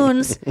these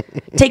goons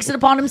takes it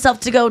upon himself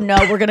to go, no,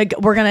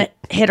 we're gonna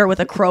hit her with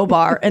a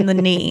crowbar in the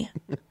knee.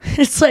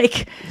 It's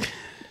like...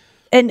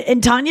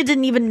 And Tanya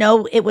didn't even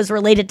know it was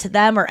related to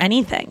them or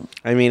anything.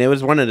 I mean, it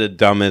was one of the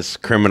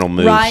dumbest criminal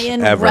moves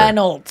Ryan ever.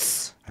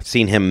 Reynolds. I've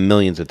seen him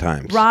millions of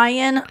times.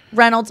 Ryan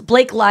Reynolds.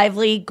 Blake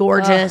Lively,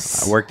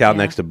 gorgeous. I worked out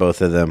next to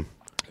both of them.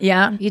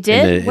 Yeah. You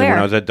did? When Where?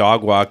 I was a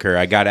dog walker,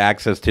 I got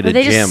access to Were the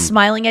they gym. just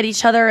smiling at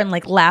each other and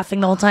like laughing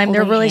the whole time?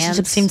 Their Holding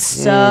relationship hands. seemed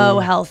so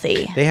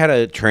healthy They had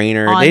a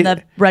trainer. on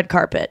the red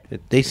carpet.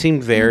 They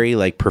seemed very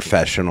like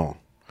professional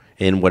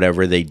in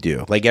whatever they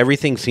do. Like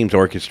everything seems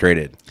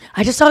orchestrated,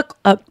 I just saw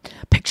a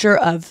picture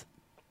of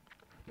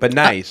but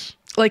nice.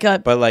 like a...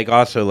 But like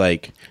also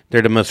like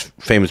they're the most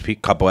famous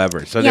couple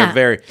ever. So Yeah. they're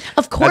very.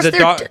 Of course, as a they're.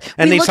 dog,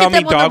 and we they look saw at me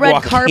them on the dog red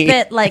walking.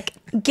 carpet, like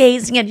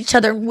gazing at each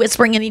other,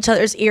 whispering in each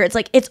other's ear. It's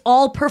like it's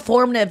all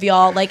performative,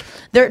 y'all. Like,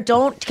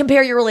 don't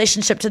compare your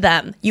relationship to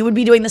them. You would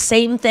be doing the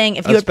same thing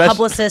if you had Especially-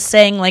 publicists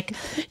saying like,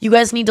 "You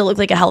guys need to look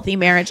like a healthy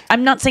marriage."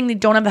 I'm not saying they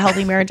don't have a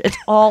healthy marriage. It's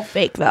all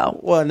fake, though.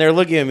 Well, and they're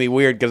looking at me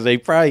weird because they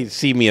probably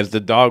see me as the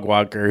dog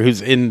walker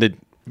who's in the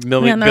And they're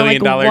like,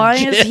 billion-dollar "Why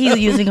gym. is he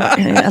using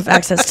have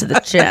access to the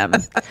gym?"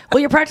 Well,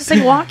 you're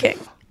practicing walking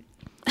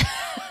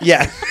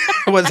Yeah,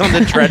 I was on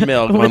the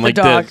treadmill going with like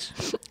the dog.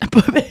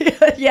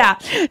 this. Yeah,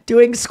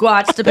 doing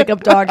squats to pick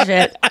up dog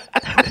shit.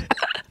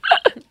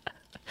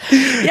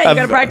 Yeah, you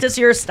gotta practice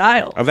your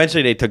style.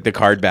 Eventually, they took the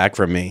card back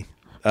from me.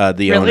 The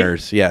Really?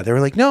 owners, yeah, they were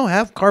like, "No,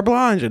 have carte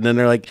blanche," and then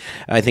they're like,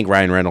 "I think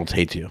Ryan Reynolds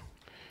hates you."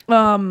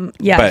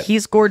 Yeah, But-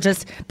 he's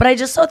gorgeous. But I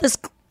just saw this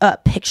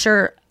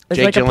picture. It was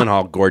Jake like a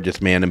Gyllenhaal,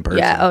 gorgeous man in person.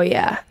 yeah, oh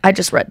yeah. I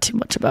just read too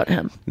much about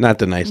him. Not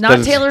the nice. Not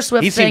doesn't- Taylor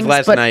Swift He seems things,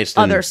 less but nice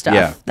than, other stuff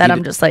yeah, that he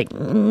I'm just like,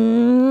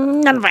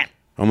 none of it.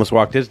 almost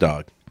walked his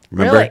dog.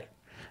 Remember? Really?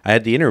 I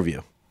had the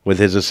interview with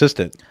his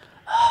assistant.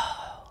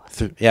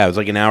 Yeah, it was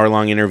like an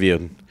hour-long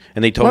interview,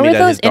 and they told What me were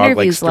that his those dog likes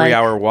interviews like?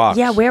 3-hour walks.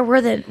 Yeah, where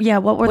were they? Yeah,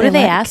 what were What they? did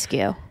they like? ask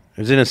you? It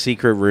was in a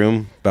secret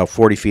room, about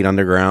 40 feet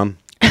underground.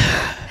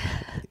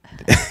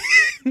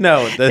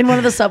 No, In one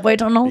of the subway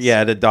tunnels?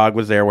 yeah, the dog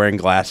was there wearing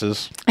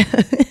glasses,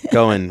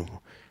 going,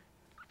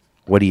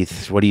 "What do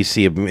you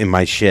see in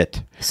my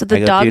shit?" So the I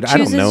go, dog "Dude, I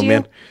don't chooses know, you?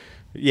 man."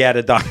 Yeah,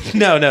 the dog.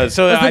 No.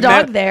 So Was the I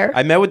dog met, there?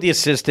 I met with the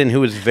assistant who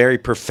was very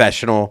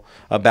professional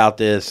about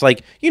this.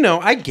 Like,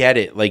 I get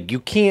it. Like, you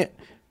can't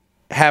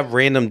have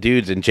random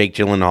dudes in Jake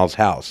Gyllenhaal's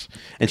house.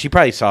 And she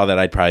probably saw that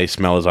I'd probably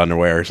smell his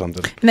underwear or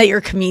something. And that you're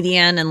a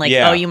comedian and like,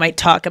 Yeah. oh, you might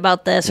talk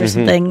about this or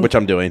something. Which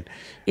I'm doing.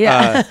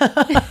 yeah.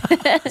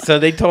 So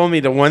they told me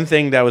the one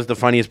thing that was the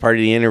funniest part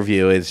of the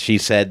interview is she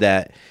said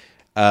that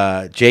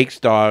Jake's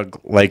dog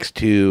likes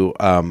to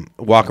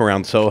walk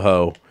around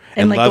Soho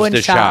and like, go loves in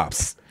to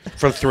shops. shop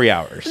for 3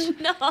 hours.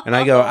 And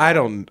I go, I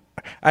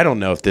don't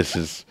know if this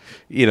is,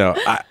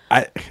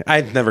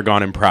 I've never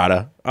gone in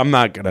Prada. I'm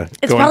not gonna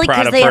It's go in probably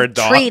Prada because they for a have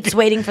dog. treats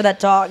waiting for that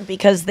dog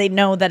because they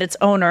know that its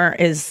owner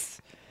has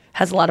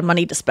a lot of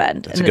money to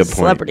spend and a is good a point.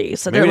 celebrity.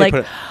 So Maybe they're they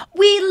like, put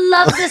we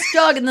love this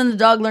dog. And then the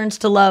dog learns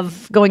to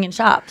love going in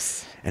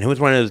shops. And it was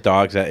one of those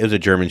dogs that it was a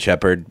German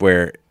Shepherd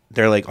where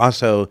they're like,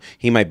 also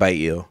he might bite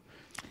you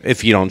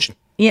if you don't.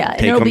 Yeah, and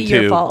Take it'll him be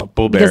your to fault. because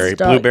Blueberry, it's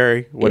dog.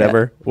 Blueberry,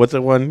 whatever. What's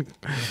the one?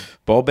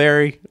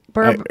 Bulberry?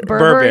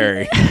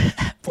 Burberry?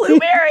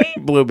 Blueberry.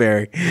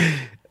 Blueberry.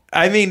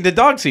 I mean, the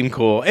dog seemed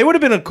cool. It would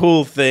have been a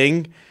cool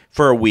thing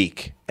for a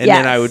week. And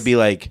then I Yes. would be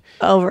like,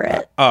 Over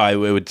it. oh,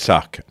 it would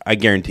suck. I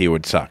guarantee it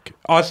would suck.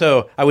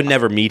 Also, I would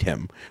never meet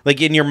him.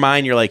 Like, in your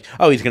mind, you're like,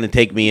 oh, he's going to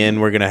take me in.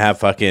 We're going to have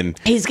fucking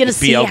He's going to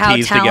see how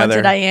BLTs talented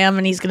together. I am.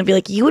 And he's going to be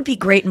like, you would be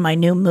great in my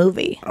new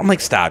movie. I'm like,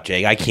 stop,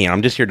 Jake. I can't.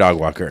 I'm just your dog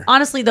walker.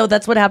 Honestly, though,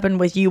 that's what happened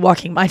with you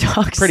walking my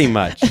dogs. Pretty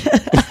much.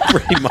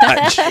 Pretty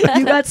much.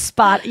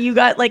 You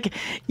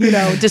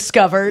got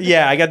discovered.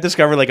 Yeah, I got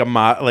discovered like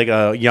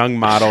a young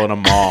model in a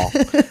mall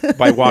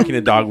by walking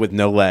a dog with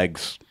no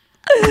legs.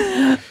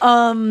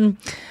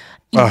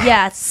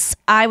 Yes,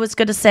 I was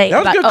going to say. That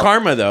was but- good oh,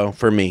 karma, though,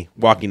 for me,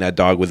 walking that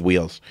dog with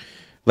wheels.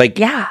 Like,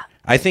 Yeah.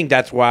 I think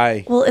that's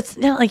why. Well, it's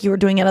not like you were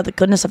doing it out of the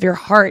goodness of your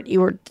heart.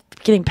 You were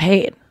getting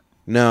paid.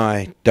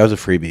 No, that was a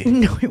freebie.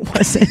 No, it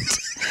wasn't.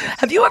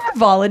 Have you ever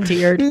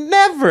volunteered?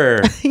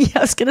 Never. Yeah, I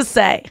was gonna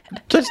say.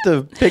 Just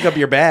to pick up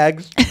your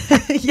bags.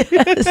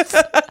 Yes,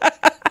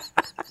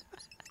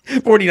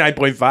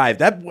 49.5.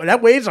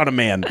 That weighs on a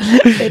man.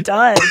 it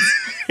does.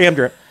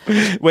 Andrew.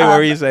 Wait, what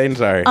were you saying?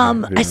 Sorry.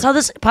 I saw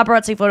this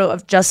paparazzi photo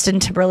of Justin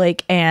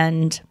Timberlake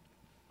and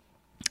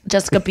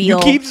Jessica Biel.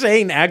 You keep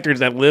saying actors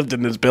that lived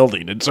in this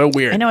building. It's so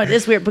weird. I know it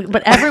is weird,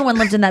 but everyone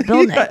lived in that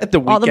building. Yeah, The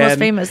All the most Weeknd.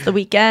 famous. The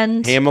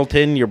Weeknd.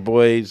 Hamilton, your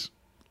boys.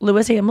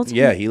 Lewis Hamilton.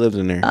 Yeah, he lives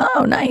in there.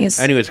 Oh, nice.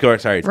 Anyways, go.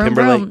 Sorry, Vroom,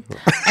 Timberlake. vroom.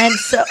 And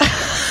so,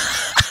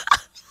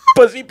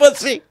 Pussy.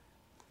 pussy,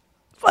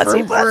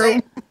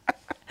 pussy.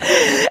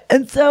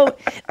 And so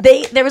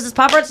there was this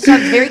paparazzi shot,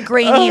 very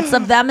grainy. It's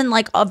of them in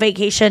like a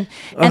vacation,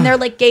 and they're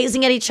like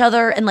gazing at each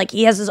other, and like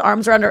he has his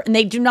arms around her, and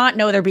they do not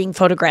know they're being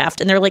photographed,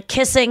 and they're like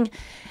kissing,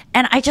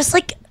 and I just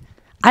like,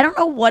 I don't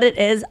know what it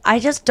is. I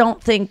just don't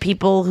think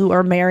people who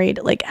are married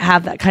like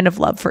have that kind of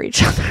love for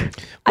each other.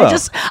 Well-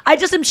 I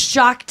just am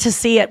shocked to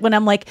see it when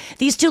I'm like,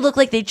 these two look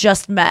like they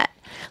just met.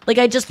 Like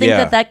I just think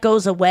Yeah. that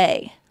goes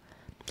away.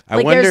 I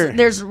Like wonder.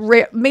 there's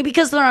maybe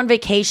because they're on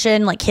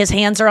vacation, like his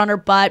hands are on her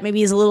butt, maybe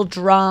he's a little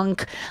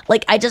drunk.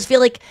 Like I just feel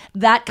like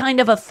that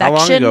kind of affection.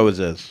 How long ago was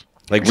this?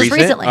 Like just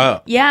recently?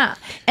 Oh. Yeah.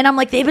 And I'm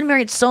like, they've been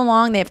married so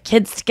long, they have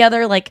kids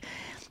together. Like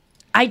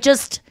I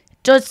just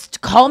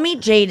call me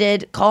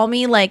jaded, call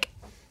me like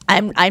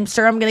I'm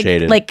sure I'm gonna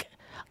Jaded. like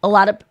a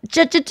lot of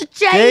jaded.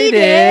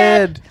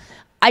 Dated.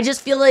 I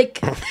just feel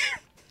like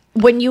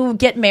when you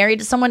get married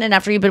to someone and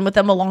after you've been with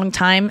them a long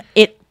time,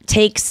 it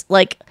takes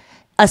like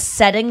a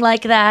setting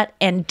like that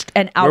and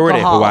Where were they?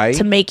 alcohol Hawaii?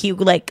 to make you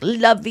like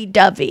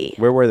lovey-dovey.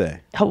 Where were they?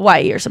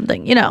 Hawaii or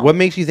something, you know. What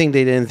makes you think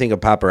they didn't think a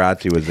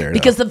paparazzi was there?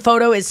 Because the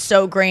photo is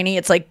so grainy,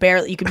 it's like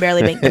you can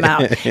barely make them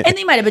out. And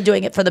they might have been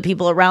doing it for the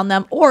people around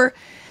them, or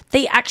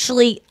they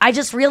actually. I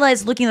just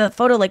realized looking at the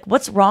photo, like,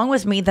 what's wrong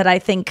with me that I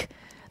think,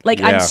 like,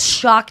 Yeah. I'm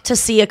shocked to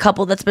see a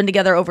couple that's been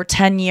together over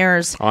 10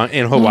 years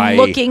In Hawaii,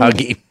 looking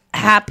huggy.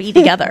 happy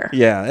together,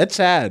 Yeah, it's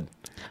sad.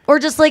 or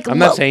just like I'm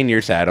not saying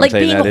you're sad. I'm like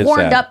saying being that is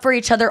horned sad. up for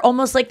each other,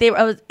 almost like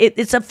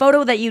it's a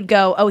photo that you'd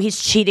go, oh,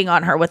 he's cheating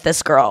on her with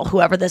this girl,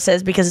 whoever this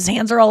is, because his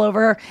hands are all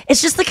over her.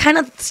 It's just the kind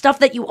of stuff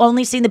that you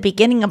only see in the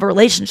beginning of a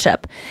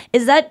relationship.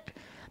 Is that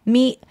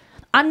me?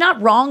 I'm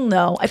not wrong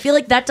though. I feel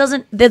like that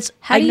doesn't.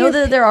 I do know you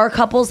that there are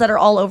couples that are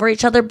all over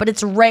each other, but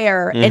it's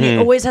rare, and Mm-hmm. it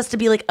always has to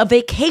be like a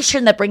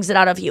vacation that brings it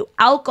out of you.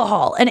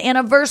 Alcohol, an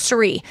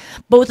anniversary,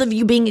 both of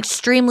you being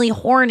extremely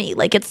horny.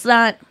 Like it's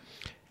not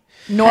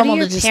How do normal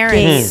your to just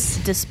parents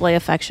gaze. display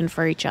affection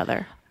for each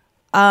other?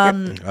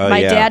 My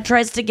yeah. dad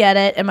tries to get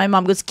it, and my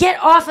mom goes, "Get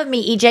off of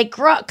me, EJ!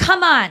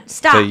 Come on,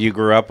 stop!" So you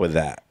grew up with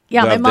that.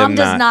 yeah, my Of mom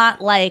them does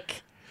not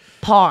like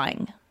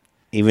pawing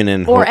even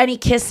in or any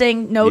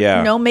kissing. No,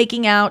 Yeah. no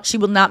making out. She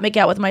will not make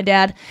out with my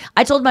dad.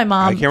 I told my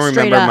mom. I can't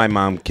straight remember up, my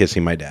mom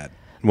kissing my dad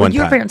Well, one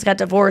your time. parents got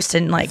divorced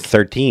and like.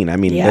 13. I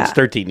mean, Yeah. that's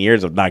 13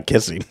 years of not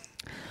kissing.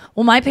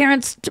 Well, my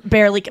parents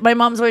barely. My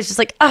mom's always just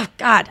like, "Oh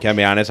God." Can I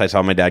be honest? I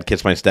saw my dad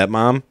kiss my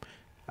stepmom.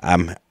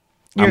 I'm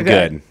You're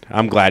good. good.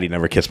 I'm glad he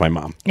never kissed my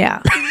mom.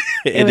 Yeah.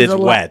 It was is a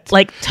lot- wet.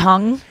 Like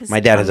tongue. My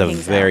dad has a tongue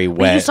hangs very out.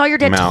 wet. Wait, you saw your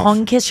dad mouth.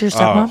 tongue kiss your Oh,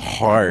 stepmom?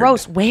 hard.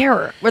 Gross.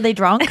 Where? Were they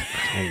drunk?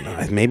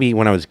 Maybe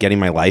when I was getting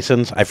my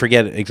license. I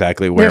forget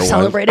exactly where They're it was.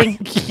 celebrating?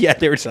 Yeah,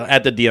 they were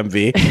at the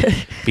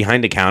DMV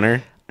behind the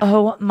counter.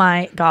 Oh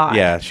my God.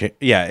 Yeah,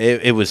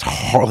 it was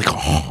hard, like a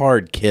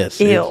hard kiss.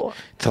 Ew.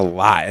 It's a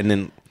lot, and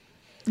then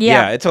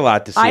yeah, it's a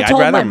lot to see. I I'd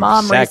told rather my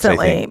mom sex, I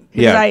recently think.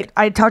 because Yeah,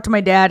 I talked to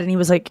my dad and he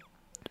was like,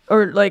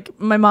 or like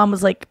my mom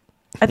was like,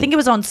 I think it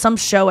was on some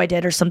show I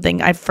did or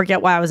something. I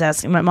forget why I was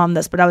asking my mom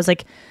this, but I was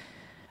like,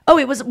 oh,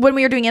 it was when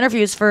we were doing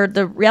interviews for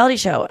the reality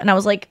show, and I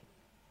was like,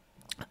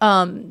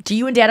 do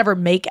you and dad ever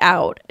make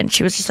out? And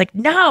she was just like,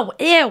 no,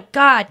 ew,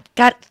 God,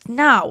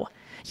 no.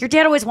 Your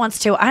dad always wants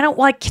to. I don't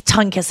like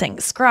tongue kissing.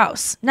 It's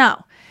gross.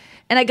 No.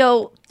 And I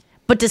go,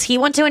 but does he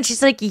want to? And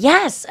she's like,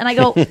 yes. And I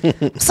go,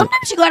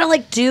 sometimes you gotta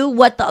like do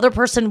what the other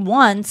person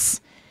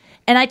wants.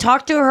 And I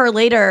talked to her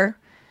later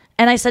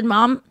and I said,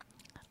 Mom,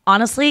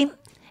 honestly,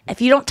 if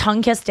you don't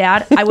tongue kiss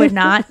dad, I would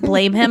not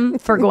blame him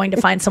for going to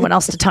find someone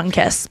else to tongue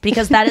kiss,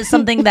 because that is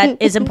something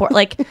that is important.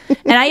 Like,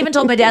 and I even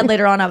told my dad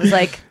later on, I was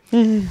like,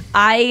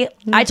 I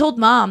told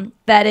Mom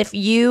that if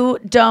you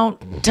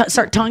don't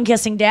start tongue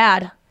kissing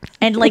dad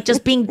and like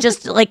just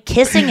like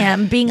kissing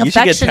him, being you should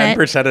get affectionate.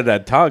 10% of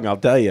that tongue. I'll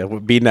tell you,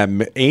 with being that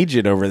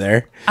agent over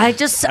there. I like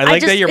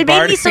that you're it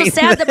made me so bartering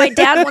sad that my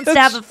dad this. wants to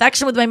have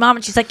affection with my mom,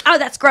 and she's like, "Oh,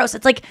 that's gross."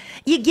 It's like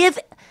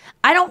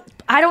I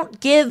don't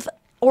give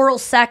oral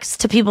sex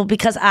to people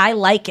because I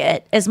like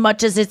it as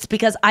much as it's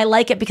because I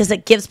like it because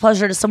it gives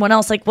pleasure to someone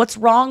else. Like, what's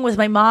wrong with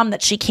my mom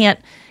that she can't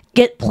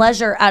get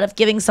pleasure out of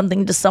giving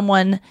something to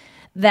someone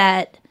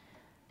that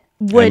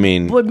would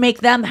make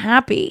them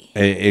happy?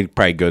 It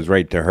probably goes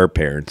right to her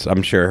parents.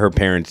 I'm sure her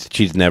parents,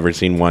 she's never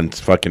seen once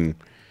fucking.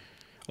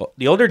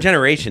 The older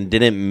generation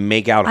didn't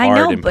make out I hard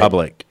know, in but-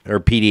 public or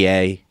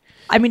PDA.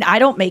 I mean, I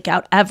don't make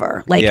out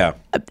ever. Like, Yeah.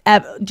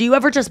 Do you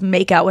ever just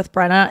make out with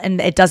Brenna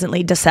and it doesn't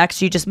lead to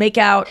sex? You just make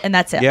out and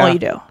that's it. All you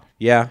do.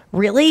 Yeah.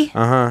 Really?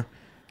 I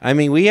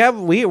mean,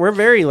 we're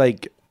very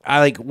like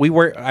I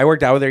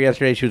worked out with her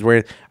yesterday. She was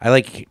wearing.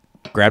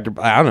 Grabbed her.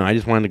 I don't know. I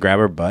just wanted to grab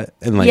her butt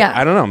and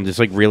I don't know. I'm just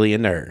like really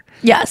into her.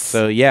 Yes.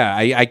 So yeah,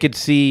 I could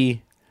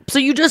see. So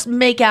you just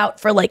make out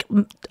for like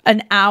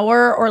an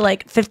hour or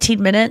like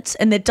 15 minutes,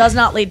 and it does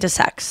not lead to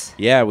sex.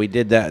 Yeah, we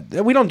did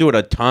that. We don't do it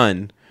a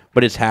ton,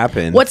 but it's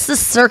happened. What's the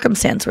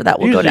circumstance where that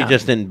will Usually go down?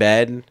 just in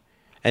bed,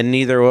 and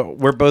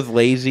we're both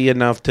lazy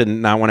enough to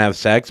not want to have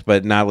sex,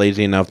 but not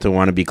lazy enough to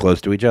want to be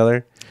close to each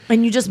other.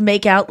 And you just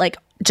make out like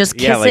just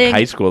kissing? Yeah, like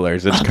high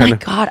schoolers. It's oh kind my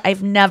of God,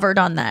 I've never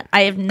done that.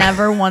 I have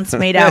never once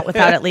made out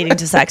without it leading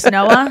to sex.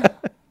 Noah?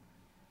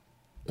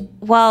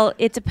 Well,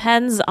 it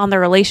depends on the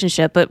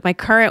relationship, but my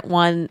current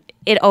one,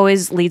 it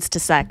always leads to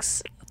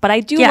sex. But I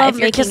do love if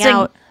you're making kissing-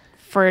 out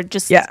for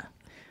just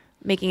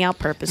making out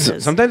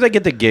purposes. Sometimes I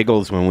get the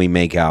giggles when we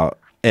make out,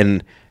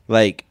 and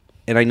I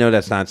know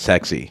that's not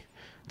sexy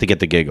to get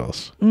the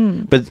giggles,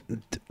 but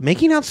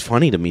making out's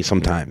funny to me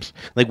sometimes.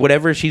 Like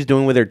whatever she's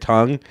doing with her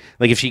tongue,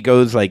 like if she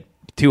goes like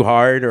too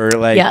hard or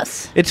like,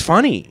 it's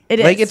funny. It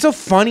like is. it's a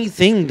funny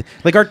thing.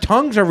 Like our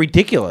tongues are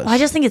ridiculous. Well, I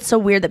just think it's so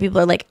weird that people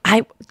are like,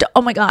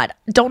 oh my God,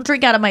 don't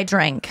drink out of my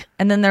drink.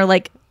 And then they're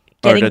like,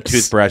 or the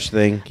toothbrush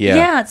thing.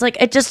 Yeah, it's like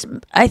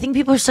I think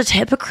people are such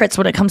hypocrites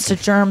when it comes to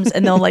germs,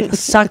 and they'll like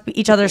suck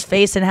each other's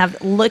face and have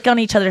lick on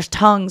each other's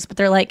tongues, but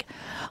they're like,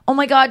 oh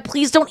my God,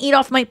 please don't eat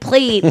off my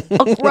plate.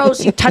 Oh,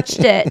 gross, you touched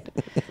it.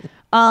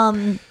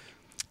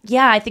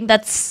 Yeah, I think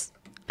that's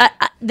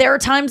there are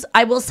times,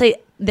 I will say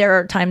there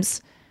are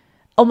times,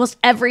 almost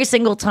every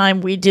single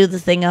time we do the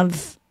thing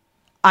of,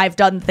 I've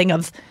done the thing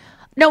of,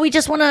 no, we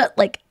just want to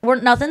like,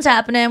 nothing's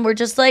happening, we're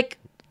just like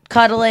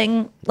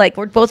cuddling, like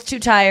we're both too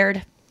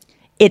tired.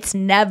 It's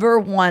never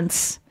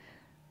once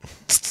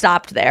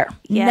stopped there.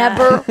 Yeah.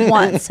 Never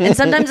once. And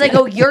sometimes I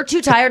go, you're too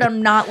tired.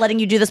 I'm not letting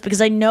you do this because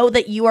I know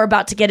that you are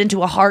about to get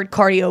into a hard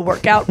cardio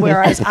workout,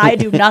 whereas I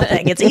do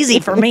nothing. It's easy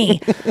for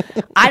me.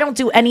 I don't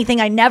do anything.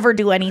 I never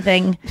do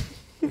anything.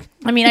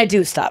 I mean, I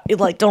do stop.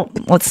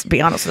 Let's be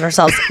honest with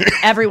ourselves.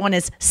 Everyone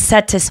is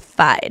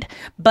satisfied.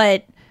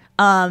 But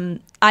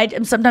I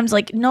am sometimes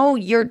like, no,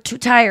 you're too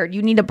tired.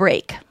 You need a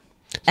break.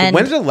 So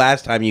when's the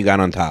last time you got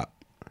on top?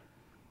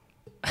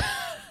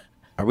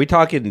 Are we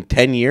talking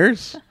 10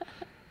 years?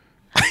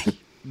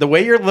 The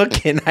way you're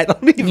looking, I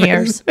don't even...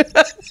 Years.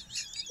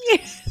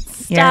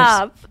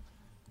 Stop.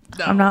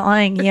 I'm not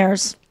lying.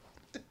 Years.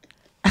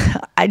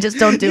 I just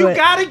don't do it. You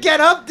gotta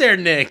get up there,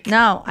 Nick.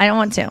 No, I don't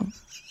want to.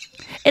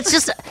 It's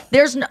just,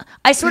 there's no...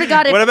 I swear to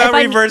God, what about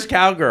reverse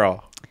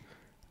cowgirl?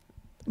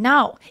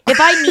 No.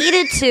 If I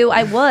needed to,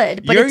 I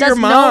would. But You're it does your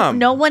mom.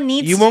 No one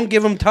needs... You won't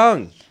give him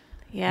tongue.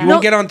 Yeah. You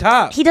won't get on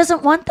top. He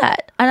doesn't want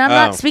that. And I'm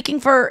not speaking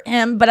for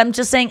him, but I'm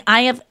just saying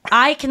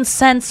I can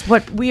sense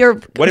what we are...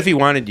 What if he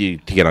wanted you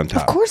to get on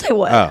top? Of course I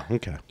would. Oh,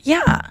 okay.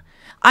 Yeah.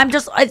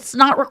 It's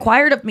not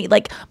required of me.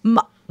 Like,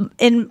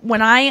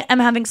 when I am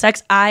having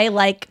sex, I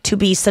like to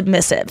be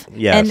submissive.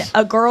 Yes. And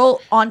a girl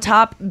on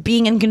top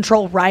being in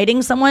control,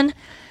 riding someone,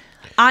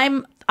 I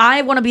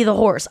want to be the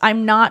horse.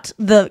 I'm not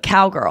the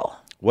cowgirl.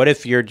 What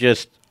if you're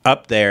just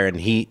up there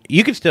and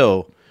you can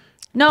still...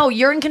 No,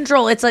 you're in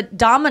control. It's a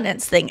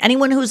dominance thing.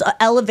 Anyone who's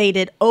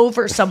elevated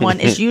over someone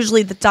is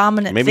usually the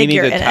dominant Maybe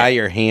figure. you need to tie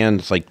your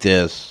hands like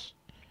this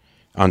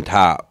on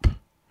top.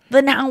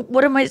 Then now,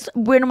 what am I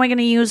going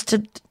to use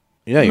to...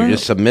 Yeah, you're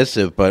just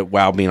submissive, but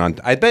while being on...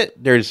 I bet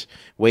there's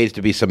ways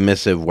to be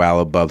submissive while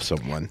above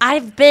someone.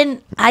 I'm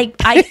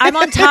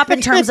on top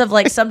in terms of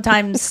like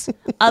sometimes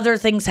other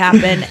things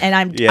happen, and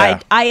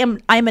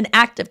I'm an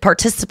active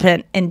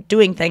participant in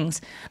doing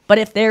things. But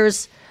if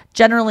there's...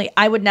 Generally,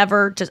 I would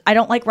never I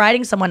don't like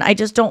riding someone. I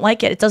just don't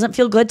like it. It doesn't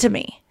feel good to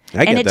me.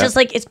 Just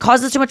like, it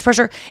causes too much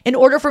pressure. In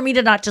order for me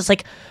to not just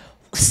like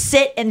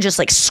sit and just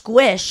like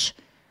squish,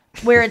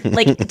 where it,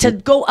 like to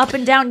go up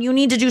and down, you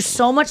need to do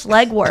so much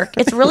leg work.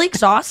 It's really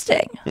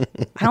exhausting.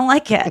 I don't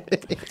like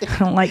it.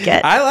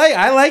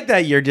 I like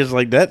that you're just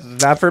like, that's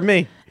not for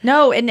me.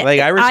 No, and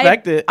like I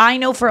respect it. I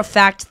know for a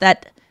fact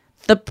that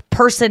the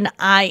person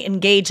I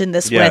engage in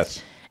this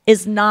with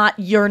is not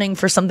yearning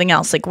for something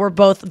else. Like, we're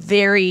both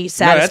very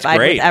satisfied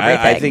with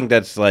everything. I think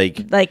that's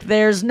like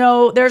there's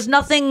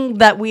nothing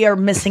that we are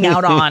missing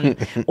out on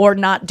or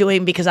not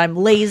doing because I'm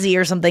lazy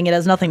or something. It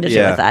has nothing to do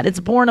with that. It's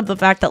born of the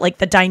fact that like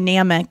the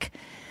dynamic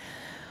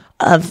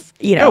of,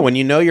 when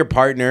you know your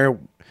partner,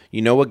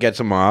 you know what gets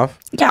them off.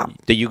 Yeah.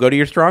 That you go to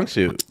your strong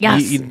suit.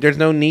 Yes. There's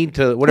no need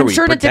to, I'm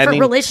sure in a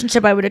different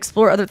relationship I would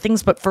explore other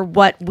things, but for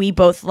what we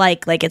both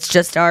like it's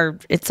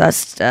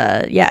us,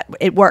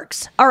 it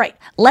works. All right,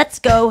 let's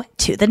go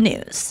to the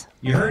news.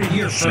 You heard it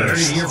here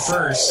first. You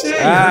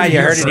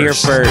heard it here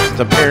first.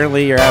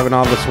 Apparently you're having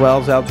all the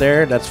swells out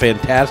there. That's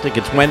fantastic.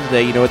 It's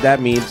Wednesday. You know what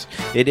that means?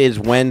 It is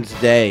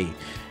Wednesday.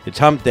 It's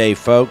hump day,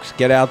 folks.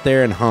 Get out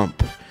there and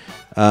hump.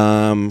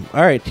 All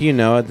right,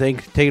 I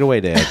think take it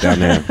away, Dad, down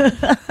there.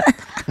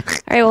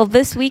 All right, well,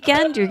 this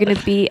weekend you're going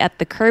to be at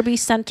the Kirby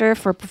Center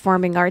for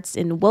Performing Arts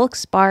in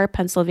Wilkes-Barre,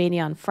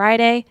 Pennsylvania on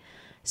Friday.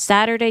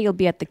 Saturday, you'll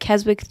be at the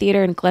Keswick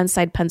Theater in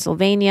Glenside,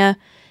 Pennsylvania.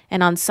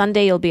 And on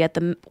Sunday, you'll be at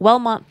the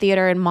Wellmont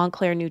Theater in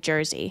Montclair, New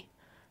Jersey.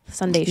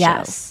 Sunday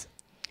show.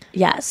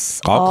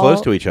 Yes. All close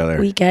to each other.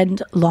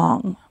 Weekend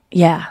long.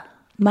 Yeah.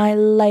 My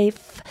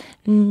life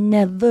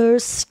never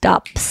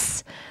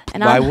stops.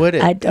 And Why would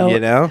it? I don't. You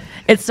know?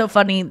 It's so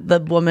funny. The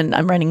woman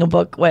I'm writing a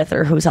book with,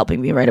 or who's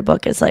helping me write a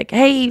book, is like,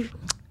 "Hey,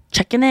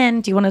 checking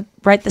in. Do you want to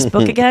write this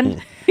book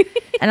again?"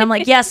 And I'm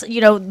like, "Yes."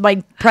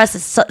 My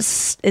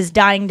press is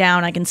dying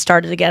down. I can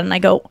start it again. And I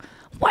go,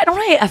 "Why don't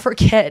I ever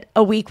get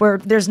a week where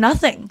there's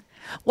nothing?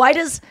 Why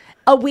does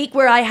a week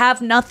where I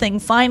have nothing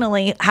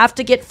finally have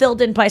to get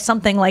filled in by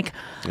something like?"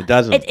 It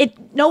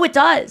doesn't. No, it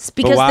does,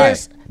 because why?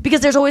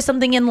 there's always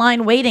something in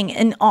line waiting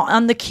and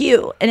on the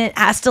queue, and it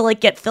has to like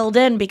get filled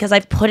in because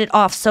I've put it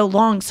off so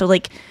long. So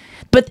like,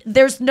 but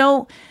there's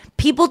no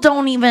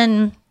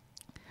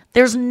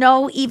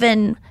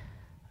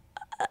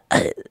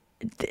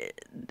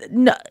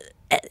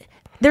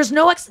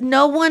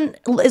one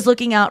is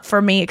looking out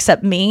for me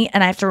except me,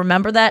 and I have to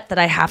remember that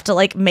I have to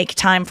like make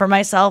time for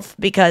myself,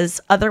 because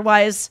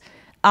otherwise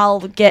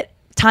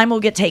time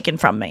will get taken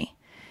from me,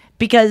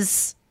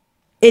 because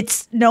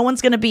no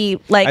one's gonna be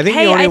like,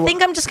 I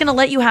think I'm just gonna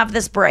let you have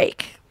this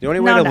break. The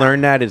only way to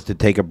learn that is to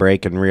take a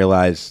break and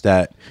realize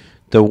that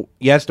the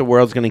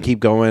world's gonna keep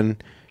going.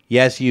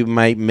 Yes, you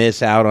might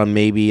miss out on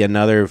maybe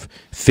another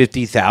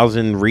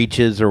 50,000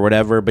 reaches or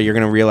whatever, but you're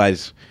gonna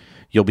realize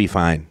you'll be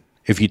fine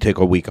if you take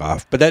a week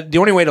off. But the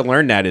only way to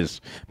learn that is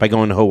by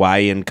going to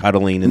Hawaii and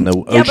cuddling in the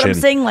ocean. Yeah, but I'm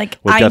saying like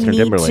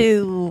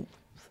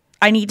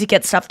I need to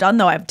get stuff done,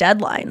 though. I have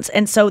deadlines,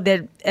 and so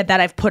that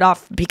I've put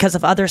off because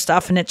of other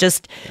stuff, and it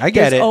just I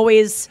get it.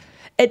 Always.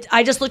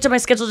 I just looked at my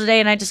schedule today,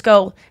 and I just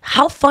go,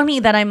 how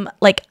funny that I'm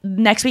like,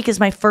 next week is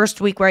my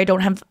first week where I don't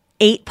have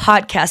 8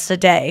 podcasts a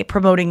day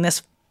promoting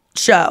this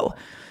show,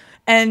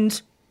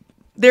 and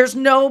there's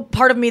no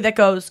part of me that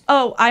goes,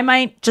 oh, I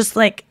might just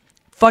like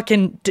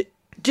fucking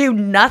do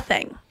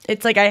nothing.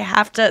 It's like I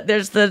have to.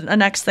 There's the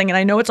next thing, and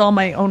I know it's all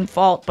my own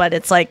fault, but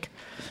it's like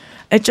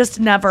it just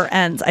never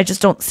ends. I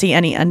just don't see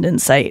any end in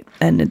sight,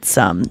 and it's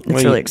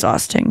really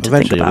exhausting to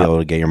think about. Eventually, you'll be able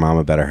to get your mom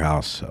a better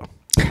house, so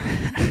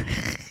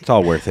it's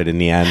all worth it in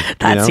the end.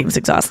 That seems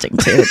exhausting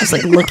too. Just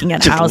like looking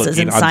at houses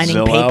and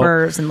signing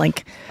papers and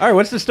like. All right,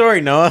 what's the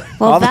story, Noah?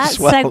 Well, that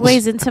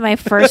segues into my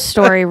first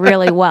story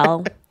really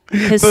well,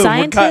 because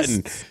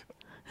scientists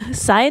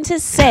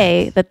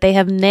say that they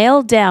have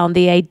nailed down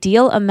the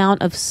ideal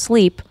amount of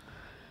sleep.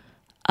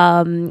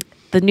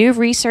 The new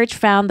research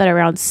found that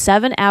around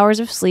 7 hours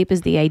of sleep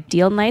is the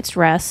ideal night's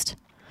rest,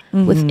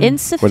 with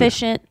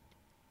insufficient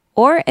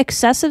or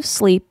excessive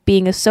sleep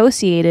being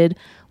associated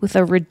with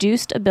a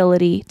reduced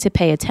ability to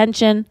pay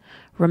attention,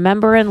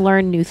 remember and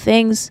learn new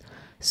things,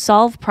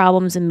 solve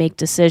problems, and make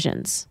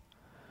decisions.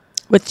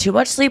 With too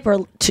much sleep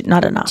or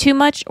not enough? Too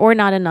much or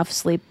not enough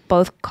sleep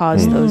both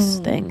cause those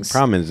things.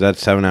 Problem is that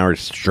 7 hours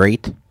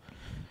straight.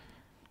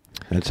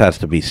 That has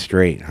to be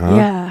straight, huh?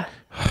 Yeah.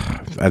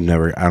 I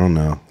don't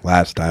know.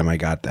 Last time I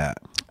got that.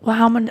 Well,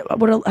 how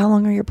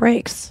long are your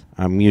breaks?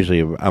 I'm a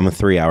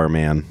 3-hour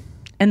man.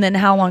 And then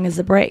how long is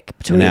the break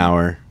between? An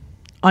hour.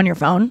 On your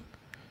phone?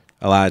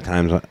 A lot of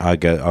times I'll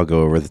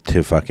go over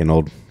to fucking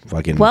old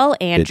fucking Andrew,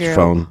 bitch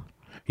phone.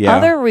 Yeah.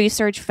 Other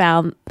research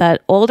found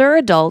that older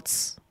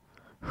adults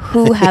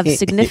who have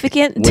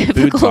significant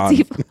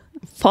difficulty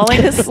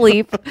falling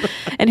asleep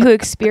and who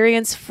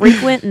experience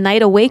frequent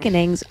night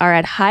awakenings are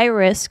at high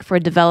risk for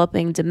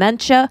developing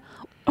dementia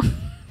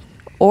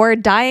or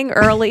dying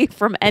early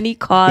from any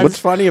cause. What's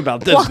funny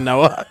about this,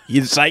 Noah?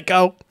 You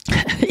psycho?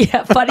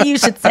 Yeah, funny you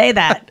should say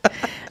that.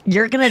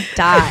 You're going to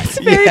die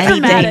very any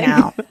dramatic. day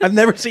now. I've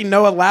never seen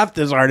Noah laugh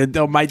this hard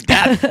until my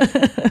death.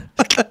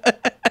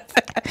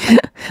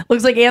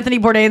 Looks like Anthony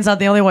Bourdain's not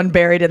the only one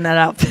buried in that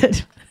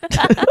outfit.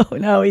 Oh,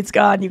 no, he's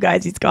gone, you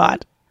guys. He's gone.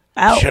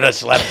 Ow. Should have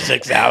slept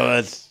 6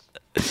 hours.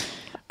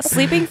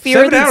 Sleeping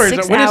fewer than 6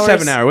 hours. What is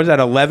 7 hours? What is that,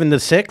 11 to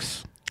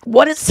 6?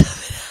 What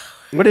is...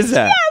 What is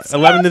that? Yes,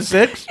 11 to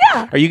 6?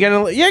 Yeah. Are you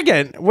getting? You're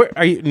getting.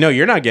 Are you? No,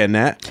 you're not getting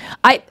that.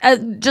 I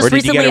just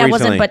recently I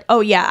wasn't, recently? but oh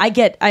yeah, I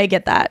get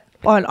that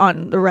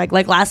on the reg.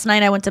 Like last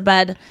night, I went to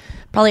bed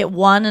probably at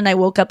 1, and I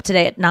woke up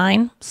today at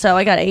 9, so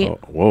I got 8. Oh,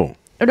 whoa.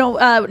 No,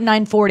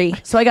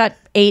 9:40. So I got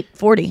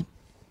 8:40.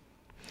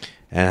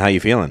 And how you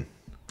feeling?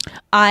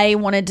 I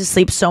wanted to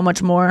sleep so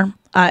much more.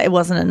 It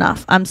wasn't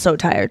enough. I'm so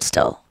tired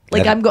still.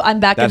 Like I'm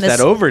back in this.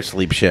 That's that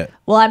oversleep shit.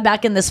 Well, I'm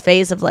back in this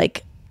phase of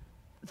like.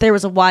 There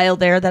was a while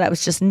there that I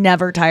was just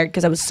never tired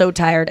because I was so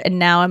tired. And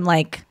now I'm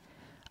like,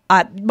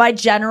 my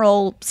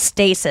general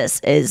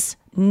stasis is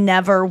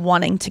never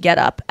wanting to get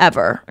up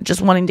ever. Just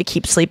wanting to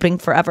keep sleeping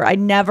forever. I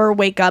never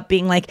wake up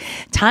being like,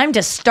 time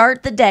to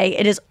start the day.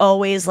 It is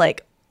always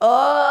like,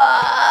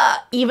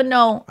 even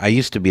though I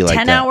used to be like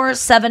 10 that.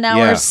 hours, 7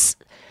 hours,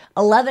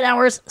 11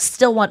 hours,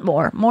 still want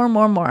more.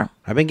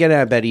 I've been getting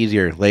out of bed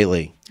easier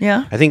lately.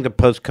 Yeah. I think the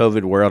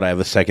post-COVID world, I have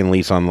a second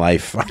lease on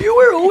life. You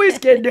were always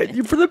getting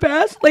it for the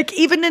past. Like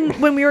even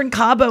when we were in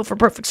Cabo for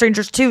Perfect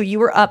Strangers 2, you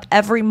were up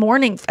every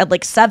morning at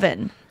like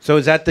 7. So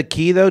is that the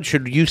key though?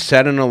 Should you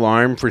set an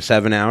alarm for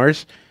 7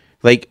 hours?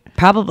 Like,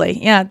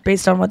 Probably, yeah,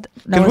 based on what.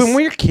 because when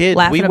we were kids, we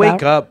laughing wake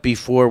about. up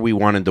before we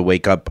wanted to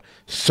wake up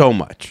so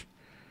much.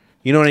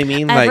 You know what I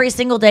mean? every Like,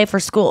 single day for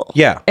school.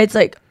 Yeah. it's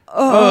like,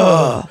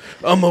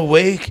 I'm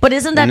awake. but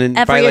isn't that And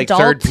then by, every like,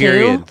 adult third too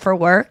period- for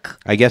work?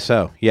 I guess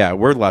so. Yeah,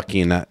 we're lucky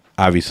in that.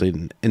 Obviously,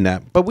 in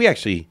that, but we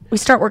actually. We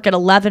start work at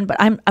 11, but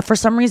I'm for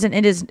some reason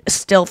it is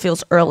still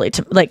feels early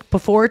to like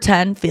before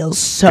 10 feels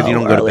so Because you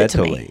don't go to early bed to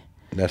till me. late.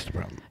 That's the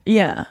problem.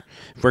 Yeah,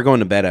 If we're going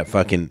to bed at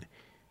fucking,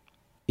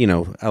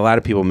 a lot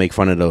of people make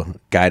fun of the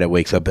guy that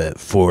wakes up at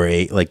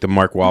 4-8, like the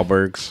Mark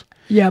Wahlbergs.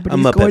 yeah, but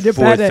I'm up at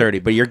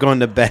 4:30, but you're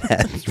going to bed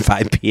at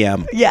 5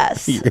 p.m.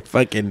 Yes, You're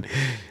fucking.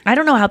 I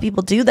don't know how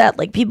people do that.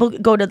 Like people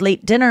go to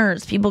late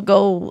dinners. People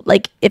go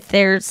like if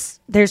there's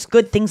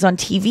good things on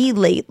TV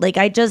late. Like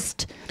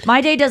my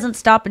day doesn't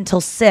stop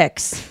until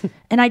 6,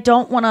 and I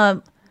don't want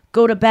to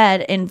go to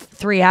bed in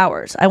 3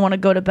 hours. I want to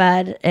go to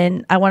bed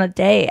and I want a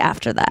day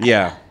after that.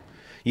 Yeah.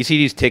 You see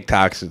these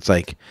TikToks, it's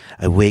like,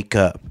 I wake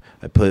up,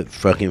 I put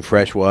fucking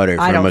fresh water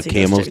I from don't a see those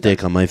camel's TikToks.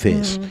 dick on my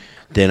face.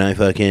 Then I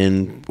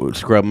fucking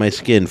scrub my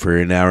skin for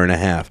an hour and a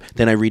half.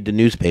 Then I read the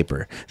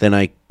newspaper. Then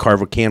I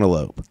carve a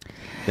cantaloupe.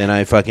 Then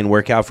I fucking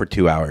work out for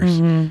 2 hours.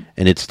 And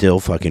it's still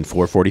fucking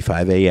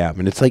 4:45 a.m.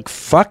 And it's like,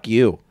 fuck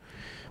you.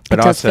 But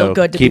It does also feel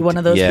good to be one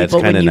of those it's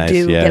people when kinda you nice.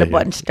 do Yeah, get a yeah.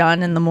 bunch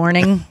done in the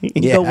morning. You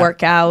Yeah. go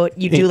work out.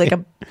 You do like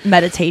a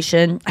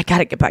meditation. I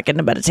gotta get back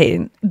into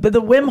meditating. But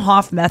the Wim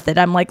Hof method,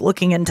 I'm like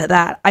looking into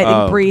that. I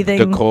think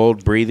breathing. The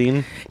cold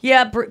breathing.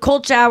 Yeah,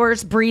 cold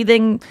showers,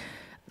 breathing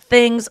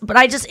things. But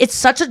it's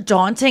such a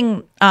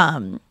daunting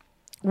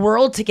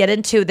world to get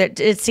into that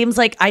it seems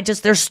like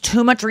there's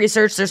too much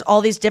research. There's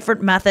all these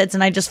different methods,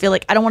 and I just feel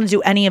like I don't want to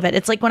do any of it.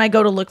 It's like when I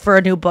go to look for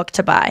a new book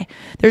to buy.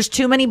 There's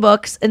too many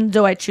books, and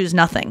do I choose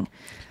nothing?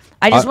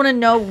 I just want to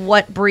know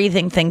what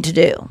breathing thing to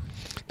do.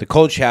 The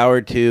cold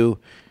shower too.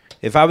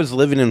 If I was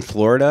living in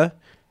Florida,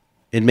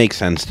 it makes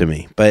sense to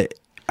me. But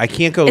I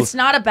can't go. It's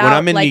not when about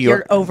I'm in like New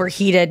York. you're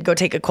overheated, go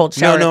take a cold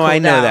shower. No, to cool I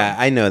know down. that.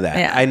 I know that.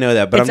 Yeah. I know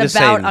that. But it's I'm just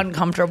about saying.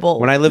 uncomfortable.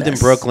 When I lived in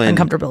Brooklyn,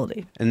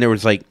 uncomfortability. and there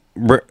was like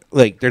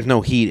there's no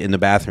heat in the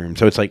bathroom,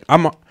 so it's like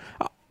I'm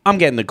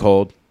getting the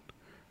cold.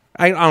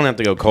 I don't have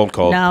to go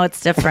cold. No,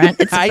 it's different.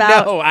 It's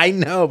about, I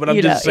know, but I'm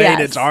you just know, saying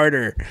yes. it's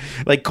harder.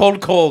 Like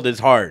cold is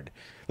hard.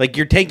 Like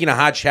you're taking a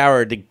hot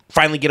shower to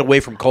finally get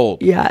away from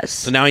cold. Yes.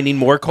 So now I need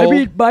more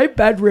cold. my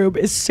bedroom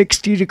is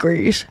 60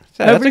 degrees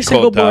That's every a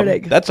single cold tub.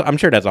 morning. I'm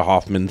sure that's a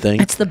Hoffman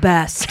thing. It's the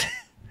best.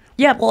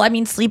 Yeah, well, I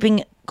mean,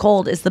 sleeping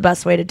cold is the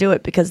best way to do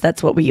it because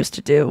that's what we used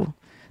to do.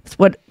 It's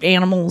what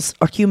animals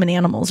or human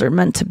animals are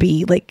meant to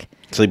be like.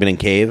 Sleeping in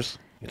caves.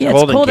 Yeah,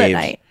 it's cold in at caves.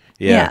 night.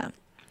 Yeah.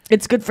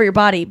 It's good for your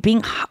body.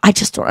 I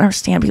just don't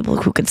understand people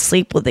who can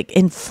sleep with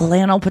in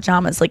flannel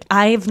pajamas. Like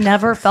I've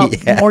never felt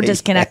more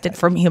disconnected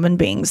from human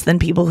beings than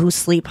people who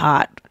sleep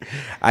hot.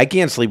 I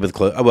can't sleep with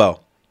clothes.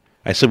 Well,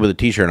 I sleep with a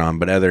t-shirt on,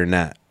 but other than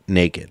that,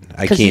 naked.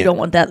 I Because can't. you don't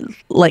want that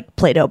like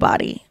Play-Doh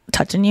body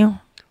touching you.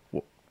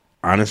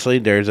 Honestly,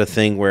 there's a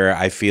thing where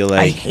I feel like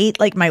I hate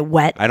like my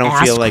wet. I don't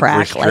ass feel like crack,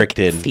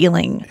 restricted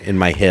feeling. in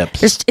my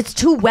hips. It's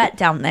too wet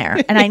down there,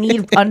 and I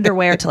need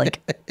underwear to like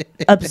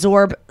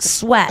absorb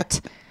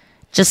sweat,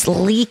 just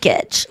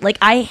leakage. Like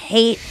I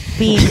hate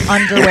being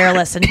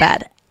underwearless in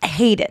bed. I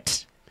hate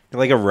it.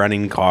 Like a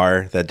running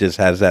car that just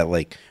has that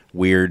like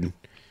weird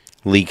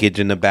leakage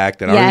in the back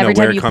that I Yeah, don't every know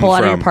where time it you comes pull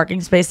out of from. your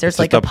parking space, there's It's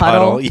like just a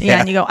puddle. Yeah. Yeah,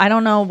 and you go, I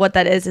don't know what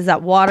that is. Is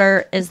that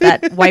water? Is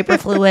that wiper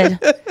fluid?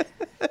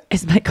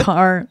 Is my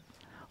car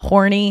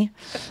horny?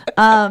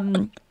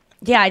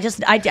 Yeah,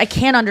 I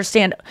can't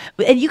understand.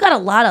 And you got a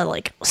lot of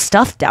like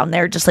stuff down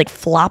there just like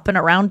flopping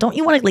around. Don't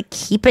you want to like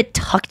keep it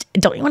tucked?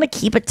 Don't you want to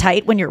keep it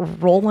tight when you're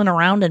rolling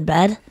around in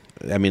bed?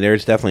 I mean,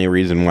 there's definitely a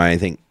reason why I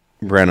think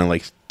Brenna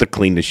likes to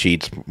clean the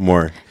sheets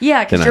more.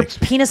 Yeah, because than your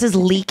I- penis is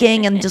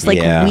leaking and just like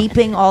Yeah.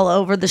 weeping all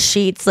over the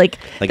sheets. Like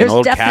like an there's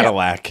old definite-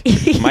 Cadillac.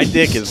 My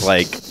dick is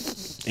like,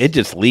 it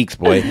just leaks,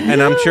 boy.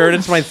 And I'm sure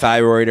it's my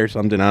thyroid or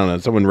something. I don't know.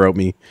 Someone wrote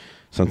me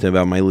something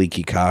about my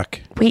leaky cock.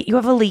 Wait, you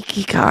have a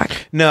leaky cock?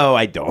 No,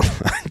 I don't.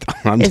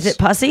 I'm Is just- it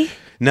pussy?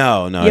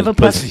 No. You have it's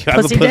a pussy I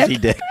have a pussy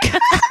dick?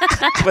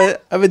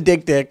 But I have a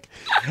dick.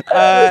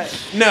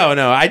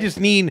 No. I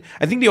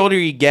think the older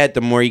you get,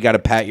 the more you got to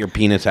pat your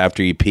penis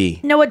after you pee.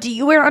 Noah, do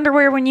you wear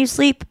underwear when you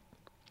sleep?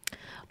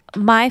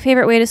 My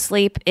favorite way to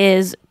sleep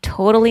is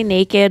totally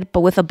naked,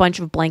 but with a bunch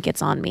of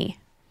blankets on me.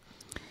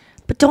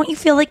 But don't you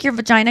feel like your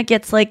vagina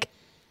gets like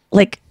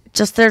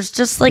there's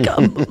just like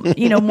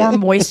more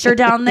moisture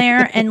down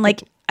there, and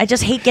like I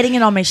just hate getting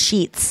it on my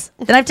sheets.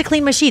 Then I have to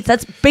clean my sheets.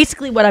 That's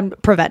basically what I'm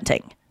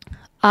preventing.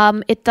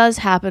 It does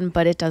happen,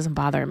 but it doesn't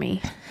bother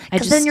me.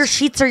 Because then your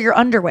sheets are your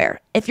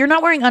underwear. If you're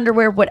not wearing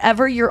underwear,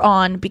 whatever you're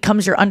on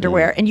becomes your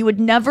underwear, and you would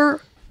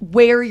never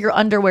wear your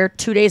underwear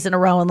 2 days in a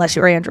row unless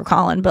you were Andrew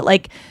Collin. But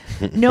like,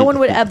 no one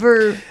would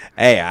ever.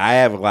 Hey, I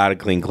have a lot of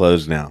clean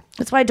clothes now.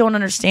 That's why I don't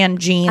understand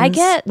jeans. I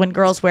get- when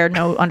girls wear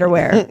no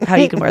underwear, how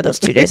you can wear those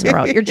 2 days in a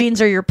row. Your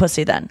jeans are your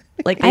pussy then.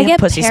 Like they I have get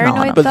pussy smell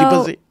on paranoid them.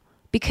 though, Pussy.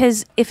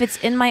 because if it's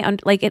in my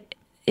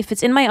if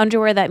it's in my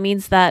underwear, that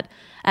means that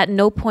at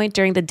no point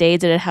during the day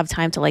did it have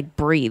time to like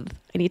breathe.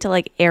 I need to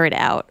like air it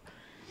out.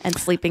 and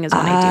sleeping is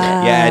when I do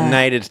it. Yeah, at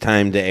night it's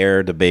time to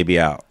air the baby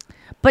out.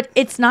 But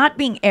it's not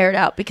being aired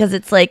out because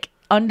it's like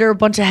under a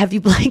bunch of heavy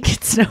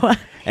blankets. No,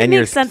 And It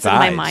your makes sense in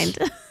my thighs.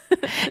 mind.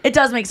 it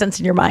does make sense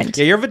in your mind.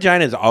 Yeah, your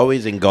vagina is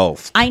always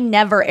engulfed. I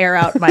never air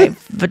out my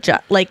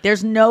vagina. Like,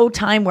 there's no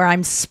time where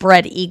I'm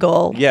spread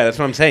eagle. Yeah, that's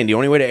what I'm saying. The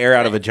only way to air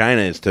out a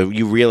vagina is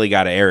you really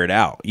got to air it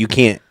out. You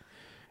can't.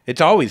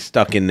 It's always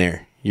stuck in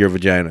there, your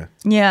vagina.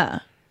 Yeah.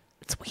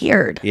 It's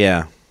weird.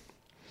 Yeah.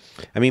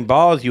 I mean,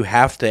 balls you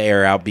have to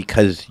air out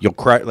because you'll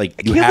cry. Like,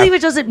 I can't believe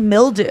it doesn't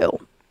mildew.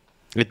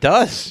 It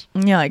does.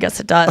 Yeah, I guess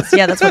it does.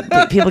 Yeah, that's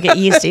what people get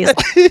yeasties.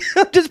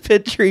 I'm just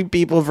picturing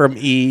people from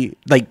E.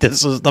 Like,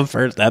 this is the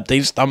first app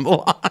they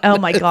stumble on. Oh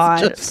my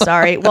God.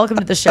 Sorry. Welcome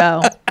to the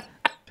show.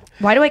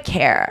 Why do I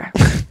care?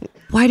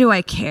 Why do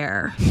I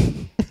care?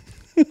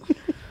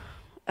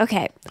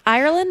 Okay.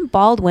 Ireland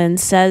Baldwin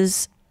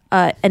says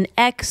an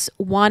ex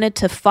wanted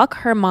to fuck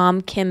her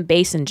mom, Kim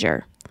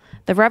Basinger.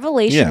 The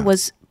revelation Yeah.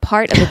 was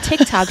part of a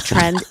TikTok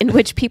trend in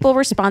which people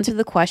respond to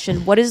the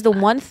question, what is the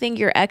one thing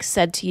your ex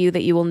said to you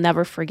that you will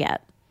never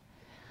forget?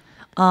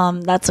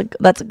 That's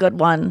a good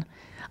one.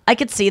 I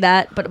could see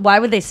that, but why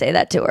would they say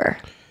that to her?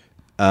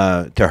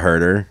 To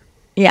hurt her,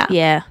 Yeah.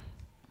 Yeah.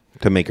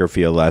 to make her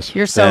feel less.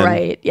 You're so than-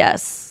 right.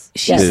 Yes.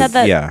 She Yes. said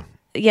that. Yeah.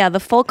 Yeah, the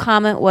full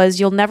comment was,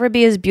 you'll never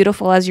be as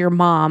beautiful as your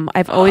mom.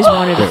 I've always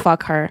wanted to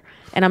fuck her,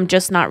 and I'm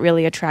just not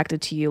really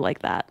attracted to you like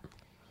that.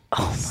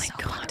 Oh my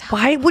God.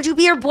 Why would you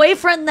be her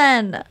boyfriend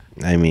then?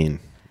 I mean,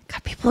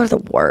 God, people are the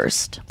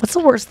worst. What's the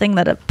worst thing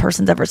that a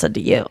person's ever said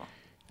to you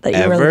that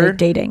you were Ever? like,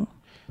 dating?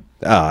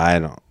 I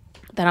don't.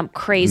 That I'm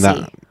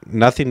crazy.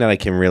 Nothing that I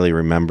can really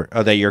remember.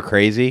 Oh, that you're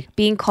crazy?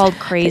 Being called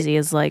crazy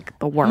is like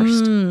the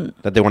worst.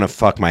 That they want to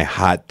fuck my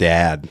hot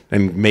dad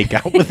and make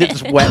out with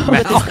his wet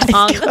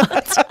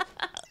mouth.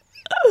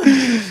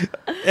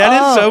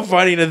 That is so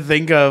funny to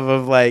think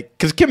of like,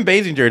 because Kim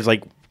Basinger is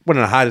like one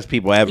of the hottest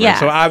people ever. Yeah.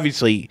 So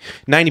obviously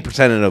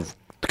 90% of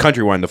the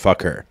country wanted to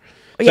fuck her.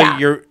 So Yeah.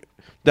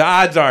 the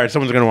odds are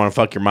someone's going to want to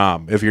fuck your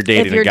mom if you're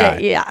dating a guy.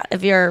 Yeah.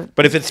 If you're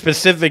But if it's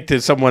specific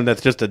to someone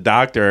that's just a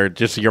doctor, or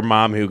just your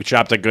mom who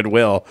shops at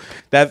Goodwill,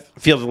 that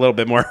feels a little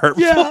bit more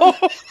hurtful.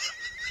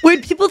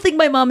 when people think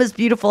my mom is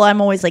beautiful,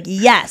 I'm always like,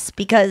 yes,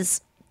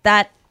 because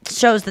that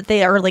shows that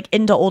they are like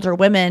into older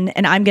women,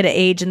 and I'm gonna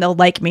age and they'll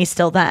like me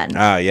still then.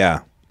 Yeah.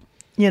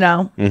 You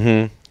know?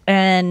 Mm-hmm.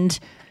 And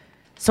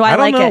so I don't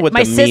like know it. what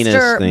My the meanest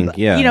sister, thing-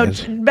 yeah, you know,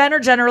 is. men are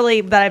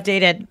generally that I've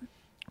dated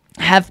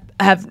have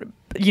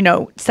you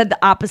know, said the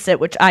opposite,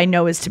 which I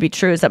know is to be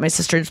true, is that my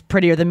sister's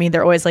prettier than me.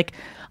 They're always like,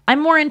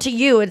 I'm more into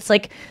you. It's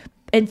like,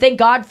 and thank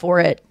God for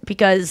it,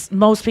 because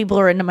most people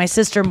are into my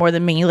sister more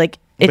than me. Like,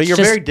 it's But you're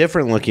just, very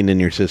different looking than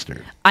your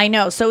sister. I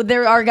know. So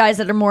there are guys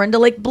that are more into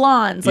like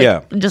blondes, like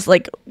Yeah. just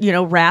like, you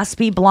know,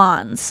 raspy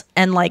blondes,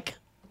 and like,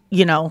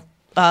 you know,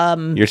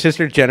 Your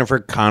sister's Jennifer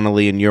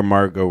Connelly and you're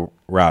Margot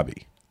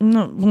Robbie.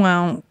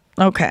 well,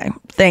 okay,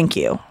 thank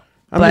you.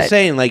 I'm But- just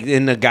saying, like,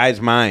 in the guy's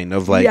mind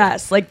of like,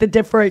 yes, like the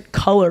different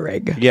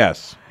coloring.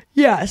 yes.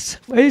 Yes.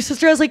 My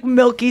sister has like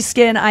milky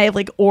skin. I have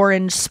like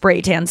orange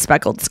spray tan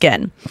speckled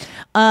skin.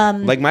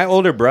 Like my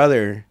older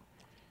brother,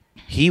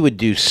 he would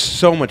do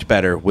so much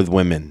better with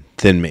women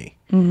than me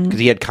because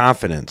he had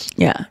confidence.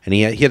 Yeah. And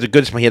he has a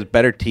good smile. He has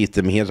better teeth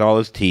than me. He has all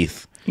his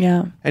teeth.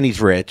 Yeah. And he's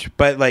rich,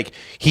 but like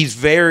he's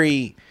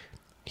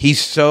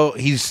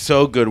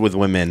so good with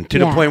women to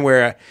the Yeah. point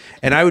where,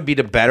 and I would be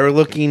the better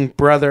looking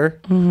brother,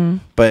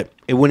 but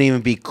it wouldn't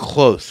even be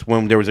close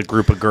when there was a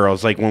group of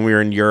girls, like when we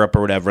were in Europe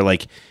or whatever.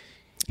 Like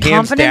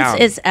hands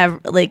Confidence down.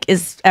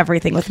 is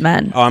everything with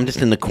men. Oh, I'm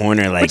just in the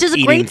corner, like Which is a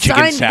eating great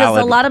chicken sign salad.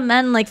 because a lot of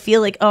men like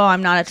feel like, oh,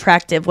 I'm not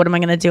attractive. What am I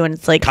going to do? And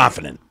it's like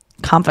confident.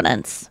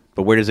 confidence.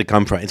 But where does it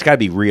come from? It's got to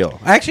be real.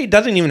 Actually, it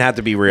doesn't even have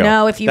to be real.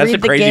 No, if you That's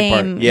read the crazy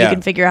game, part. Yeah. you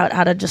can figure out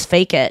how to just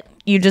fake it.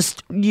 You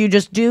just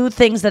do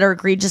things that are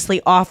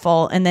egregiously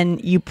awful, and then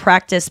you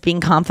practice being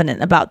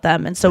confident about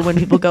them. And so when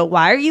people go,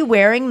 "Why are you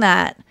wearing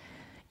that?"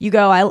 You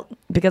go,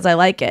 because I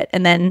like it.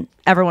 And then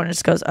everyone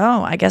just goes,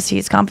 "Oh, I guess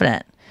he's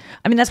confident."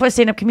 I mean, that's why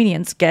stand-up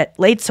comedians get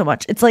laid so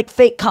much. It's like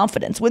fake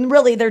confidence when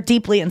really they're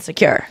deeply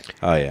insecure.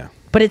 Oh yeah.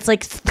 But it's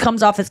like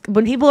comes off as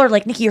when people are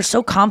like, "Nikki, you're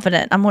so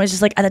confident." I'm always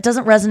just like, that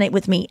doesn't resonate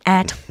with me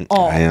at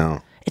all. I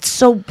know. It's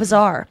so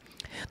bizarre.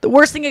 The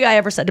worst thing a guy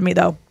ever said to me,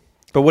 though,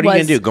 But what are you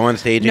was, gonna do? Go on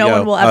stage and "No go,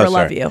 one will ever "Oh,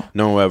 love sorry. you."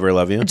 No one will ever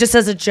love you. just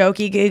as a joke,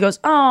 he goes,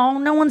 "Oh,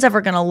 no one's ever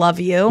gonna love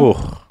you."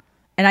 Ooh.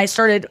 And I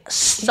started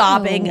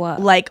sobbing Ew.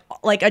 like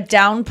a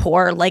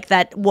downpour, like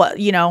that. What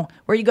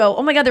where you go,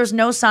 "Oh my God, there's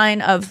no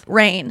sign of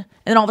rain," and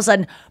then all of a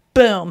sudden,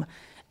 boom.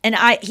 And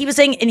he was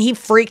saying, and he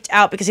freaked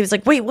out because he was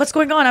like, "Wait, what's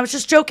going on?" I was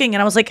just joking,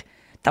 and I was like,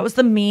 "That was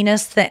the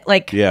meanest thing."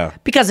 Like, Yeah.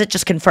 because it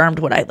just confirmed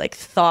what I like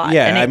thought.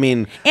 Yeah, and I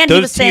mean, and he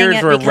those was saying tears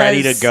it were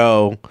ready to because-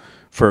 go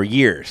for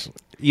years.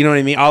 You know what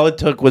I mean? All it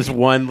took was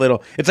one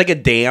little. It's like a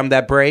dam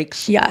that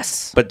breaks.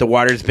 Yes. But the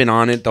water's been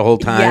on it the whole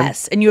time.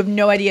 Yes, and you have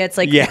no idea. It's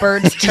like Yeah.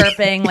 birds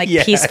chirping, like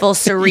Yeah. peaceful,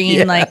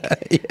 serene,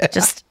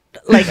 just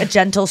like a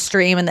gentle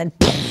stream, and then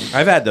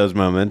I've had those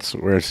moments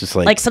where it's just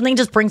like, like something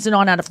just brings it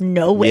on out of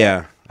nowhere.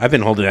 yeah. I've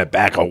been holding that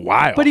back a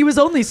while. But he was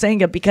only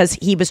saying it because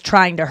he was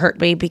trying to hurt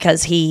me,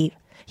 because he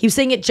was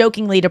saying it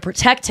jokingly to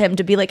protect him,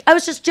 to be like, I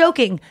was just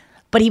joking.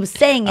 But he was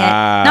saying it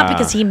not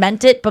because he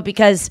meant it, but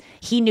because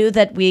he knew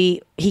that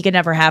he could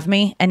never have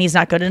me, and he's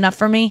not good enough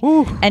for me.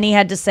 And he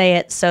had to say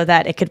it so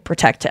that it could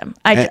protect him.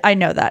 I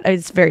know that.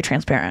 It's very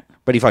transparent.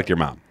 But he fucked your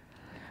mom.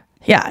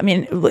 Yeah, I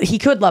mean, he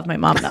could love my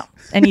mom, though.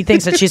 And he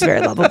thinks that she's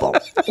very lovable.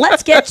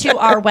 Let's get to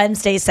our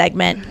Wednesday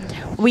segment.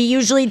 We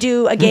usually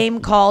do a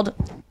game called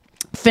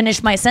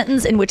Finish My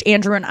Sentence, in which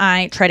Andrew and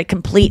I try to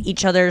complete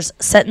each other's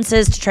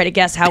sentences to try to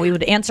guess how we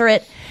would answer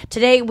it.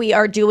 Today, we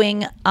are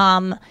doing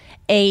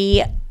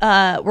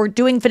we're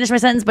doing Finish My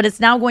Sentence, but it's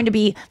now going to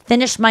be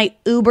Finish My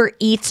Uber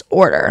Eats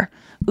order.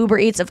 Uber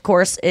Eats, of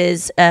course,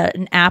 is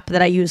an app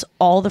that I use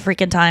all the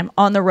freaking time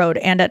on the road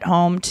and at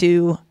home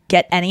to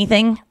get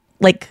anything.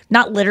 Like,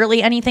 not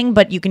literally anything,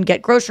 but you can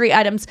get grocery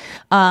items,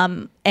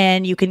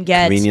 and you can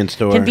get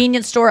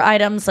convenience store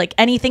items, like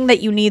anything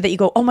that you need that you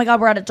go, oh my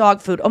God, we're out of dog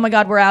food. Oh my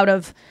God, we're out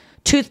of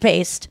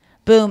toothpaste.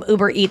 Boom,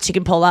 Uber Eats, you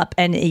can pull up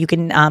and you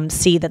can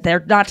see that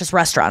they're not just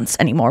restaurants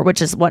anymore,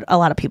 which is what a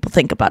lot of people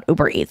think about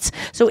Uber Eats.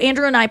 So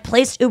Andrew and I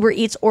placed Uber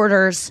Eats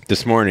orders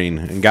this morning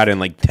and got in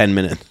like 10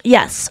 minutes.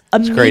 Yes,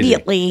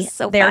 immediately.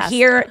 So they're fast.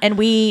 here, and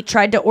we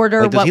tried to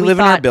order Like, does what he we live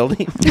thought. in our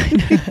building?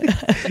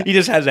 He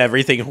just has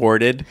everything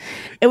hoarded.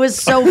 It was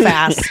so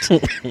fast.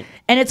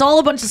 And it's all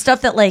a bunch of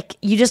stuff that, like,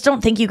 you just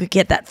don't think you could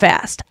get that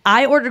fast.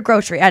 I ordered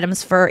grocery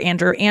items for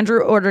Andrew. Andrew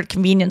ordered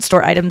convenience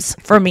store items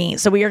for me.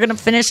 So we are going to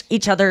finish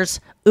each other's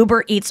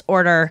Uber Eats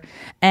order.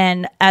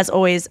 And as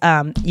always,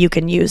 you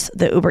can use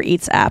the Uber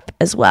Eats app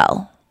as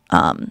well.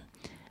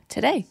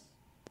 Today.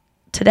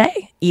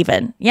 Today,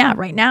 even. Yeah,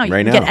 right now. You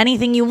Right can now. get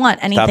anything you want.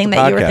 Stop Anything the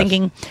that you were podcast.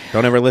 thinking.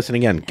 Don't ever listen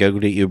again. Go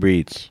to Uber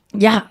Eats.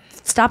 Yeah.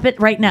 Stop it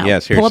right now. Yeah, Pull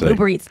up seriously.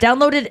 Uber Eats.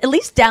 Download it. At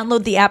least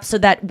download the app so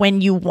that when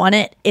you want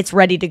it, it's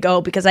ready to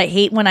go. Because I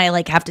hate when I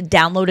like have to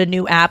download a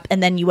new app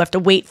and then you have to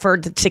wait for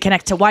it to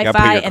connect to gotta put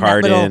Wi-Fi, your and that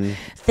card little in.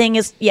 thing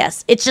is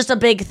it's just a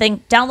big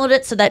thing. Download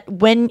it so that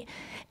when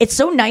it's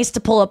so nice to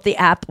pull up the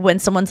app when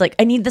someone's like,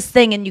 I need this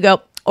thing, and you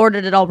go,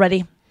 ordered it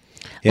already.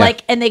 Yeah.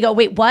 Like, and they go,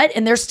 wait, what?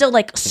 And they're still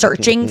like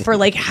searching for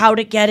like how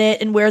to get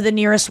it and where the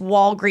nearest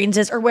Walgreens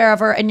is or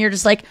wherever, and you're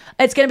just like,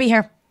 it's gonna be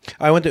here.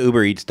 I went to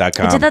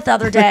UberEats.com. I did that the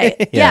other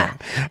day. Yeah.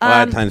 A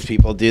lot of times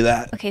people do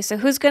that. Okay, so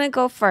who's going to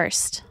go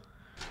first?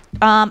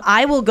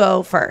 I will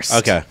go first.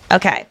 Okay.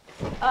 Okay.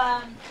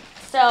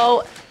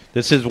 So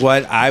This is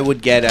what I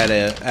would get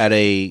at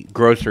a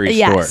grocery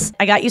yes, store.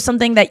 I got you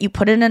something that you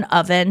put in an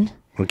oven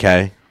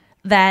Okay.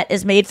 that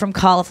is made from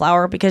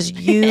cauliflower, because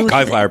you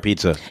Cauliflower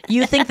pizza.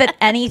 you think that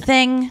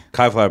anything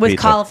Cauliflower with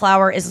pizza.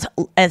 cauliflower is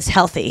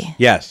healthy,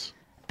 Yes.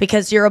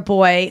 because you're a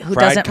boy who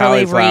Fried doesn't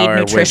really cauliflower read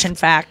nutrition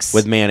facts.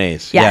 With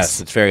mayonnaise. Yes.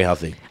 Yes, it's very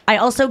healthy. I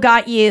also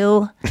got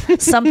you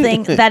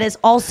something that is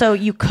also,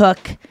 you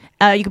cook.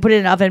 You can put it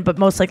in an oven, but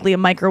most likely a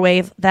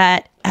microwave,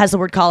 that has the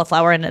word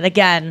cauliflower in it.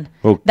 Again,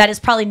 Oh. that is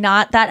probably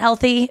not that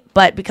healthy,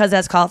 but because it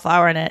has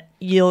cauliflower in it,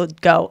 you'll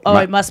go, oh,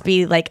 it must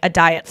be like a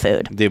diet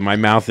food. Dude, my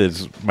mouth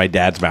is my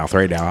dad's mouth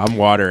right now. I'm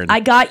watering.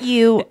 I got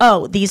you,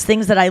 these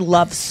things that I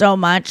love so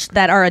much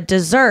that are a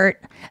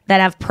dessert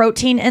that have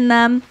protein in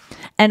them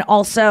and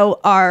also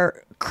are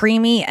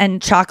creamy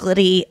and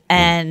chocolatey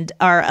and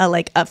are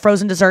like a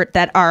frozen dessert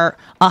that are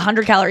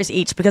 100 calories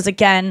each, because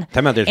again, Talking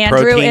about there's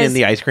Andrew protein is- in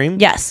the ice cream?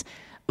 Yes.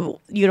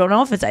 You don't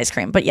know if it's ice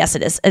cream, but yes,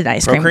 it is an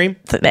ice cream Pro-cream?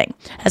 thing.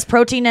 Has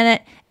protein in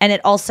it, and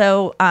it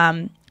also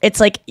it's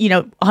like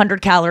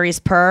 100 calories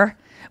per,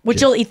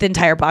 which you'll eat the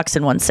entire box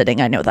in one sitting.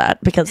 I know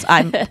that because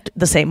I'm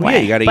the same way. Yeah,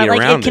 you got to but eat like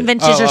around it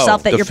convinces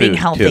yourself that the you're being food,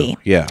 healthy.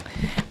 too. Yeah.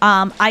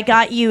 I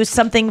got you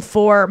something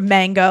for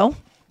mango.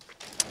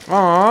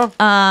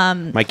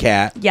 My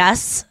cat.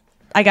 Yes.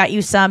 I got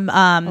you some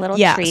little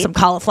treat. some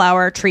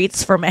cauliflower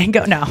treats for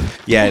mango. No.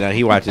 Yeah, no,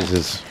 he watches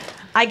his.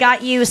 I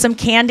got you some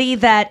candy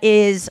that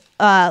is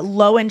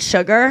low in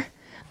sugar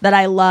that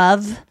I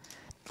love.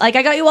 Like,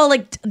 I got you all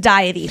like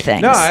diety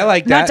things. No, I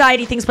like that. Not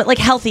diety things, but like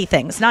healthy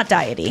things, not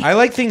diety. I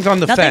like things on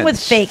the Nothing fence. with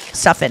fake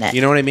stuff in it.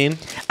 You know what I mean?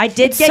 I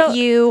did It's get so-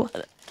 you.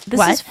 This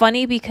What? is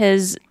funny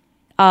because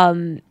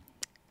when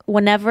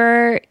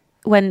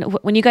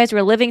you guys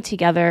were living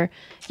together,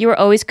 you were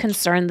always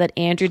concerned that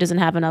Andrew doesn't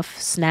have enough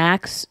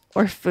snacks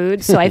or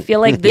food. So I feel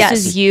like this Yes,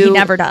 is you he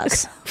never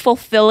does.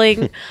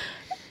 fulfilling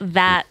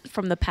that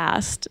from the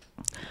past.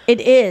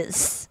 It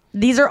is.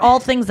 These are all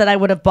things that I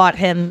would have bought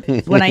him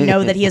when I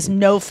know that he has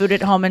no food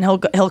at home, and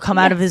he'll come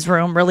out of his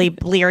room really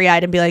bleary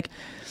eyed and be like,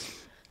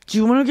 do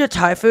you want to get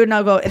Thai food? And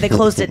I'll go, they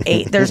closed at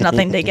 8. There's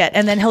nothing to get.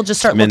 And then he'll just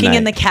start looking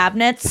in the Midnight.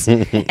 cabinets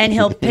and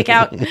he'll pick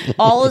out,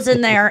 all is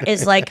in there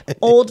is like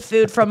old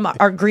food from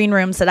our green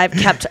rooms that I've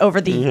kept over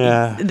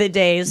the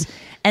days.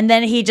 And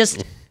then he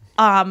just,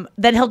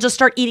 then he'll just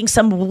start eating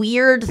some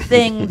weird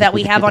thing that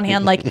we have on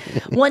hand. Like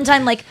one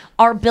time, like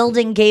our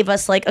building gave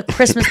us like a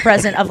Christmas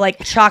present of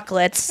like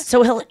chocolates.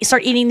 So he'll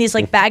start eating these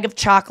like bag of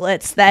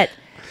chocolates because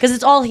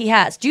it's all he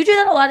has. Do you do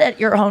that a lot at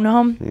your own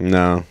home?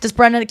 No. Does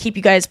Brenda keep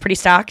you guys pretty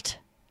stocked?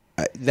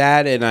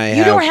 That and I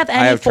You don't have any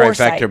I have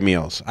foresight. trifecta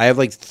meals. I have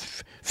like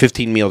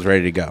 15 meals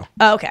ready to go.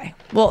 Oh, okay.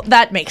 Well,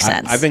 that makes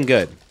sense. I've been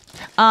good.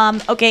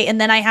 Okay, and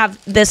then I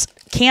have this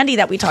candy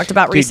that we talked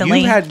about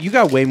recently. You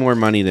got way more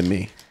money than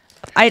me.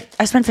 I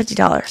spent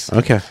 $50.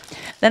 Okay.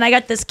 Then I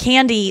got this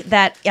candy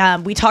that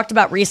we talked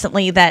about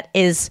recently that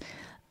is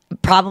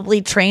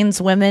probably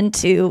trains women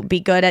to be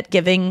good at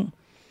giving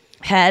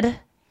head.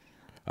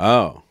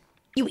 Oh.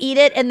 You eat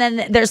it, and then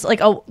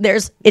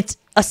it's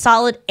a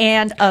solid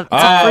and a fruit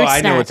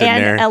I know what's in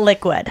and there. a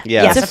liquid.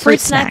 Yeah. Yes, It's a fruit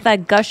snack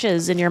that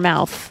gushes in your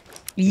mouth.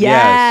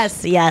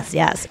 Yes.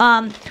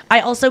 I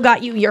also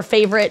got you your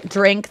favorite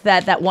drink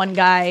that one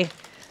guy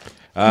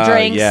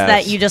drinks yes.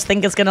 that you just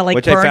think is gonna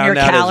Which I burn found your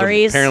out is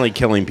calories. apparently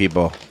killing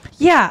people.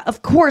 Yeah,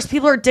 of course.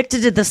 People are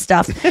addicted to this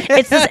stuff.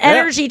 It's this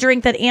energy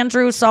drink that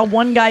Andrew saw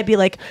one guy be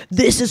like,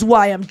 "This is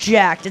why I'm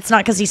jacked." It's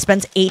not because he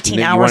spends 18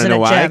 You hours want to in know a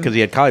why? gym. Because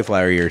he had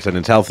cauliflower ears and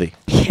it's healthy.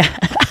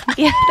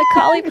 Yeah, the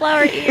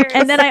cauliflower ears.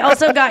 And then I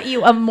also got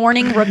you a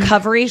morning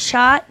recovery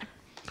shot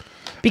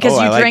because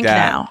I you like drink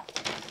that. now.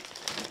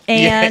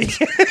 And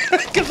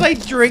Because I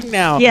drink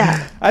now.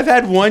 Yeah. I've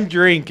had one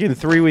drink in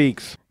 3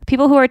 weeks.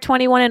 People who are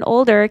 21 and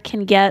older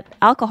can get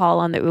alcohol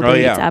on the Uber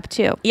yeah. Eats app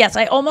too. yes,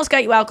 I almost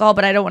got you alcohol,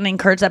 but I don't want to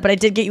encourage that. But I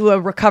did get you a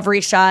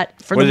recovery shot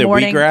for What is the it,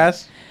 morning.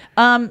 wheatgrass?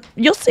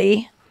 You'll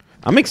see.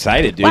 I'm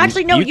excited, dude. Well,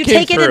 actually, no. You came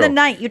take it in the through.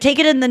 night. You take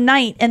it in the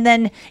night, and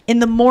then in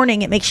the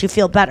morning, it makes you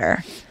feel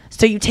better.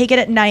 So you take it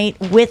at night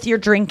with your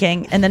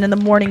drinking, and then in the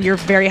morning, you're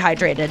very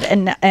hydrated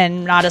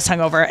and not as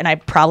hungover. And I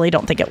probably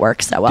don't think it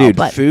works that well. Dude,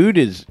 but food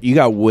is, you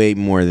got way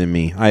more than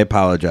me. I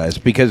apologize.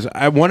 Because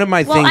one of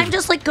my well, things. I'm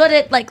just like good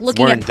at like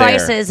looking at weren't there.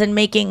 prices and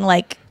making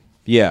like.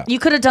 Yeah. You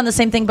could have done the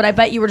same thing, but I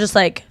bet you were just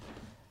like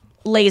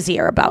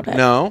lazier about it.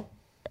 No.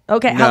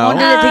 Okay. No. How long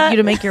did it take you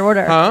to make your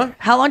order? Huh?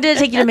 How long did it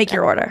take you to make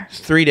your order?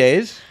 3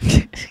 days.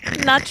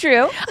 Not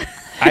true.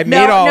 I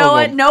made all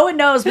of them. No one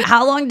knows.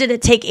 How long did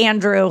it take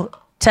Andrew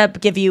to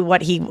give you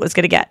what he was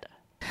going to get?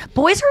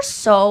 Boys are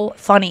so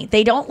funny.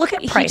 They don't look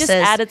at prices. He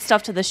just added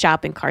stuff to the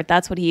shopping cart.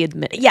 That's what he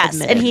admitted. Yes,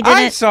 and he didn't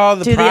I saw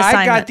the do the price. I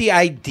assignment. got the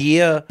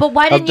idea. But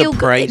why didn't of the you?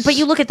 Price. But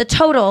you look at the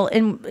total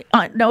and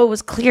no, it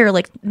was clear,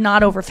 like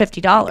not over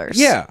 $50.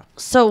 Yeah.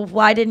 So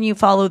why didn't you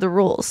follow the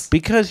rules?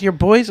 Because your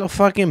boy's a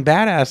fucking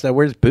badass that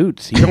wears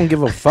boots. He don't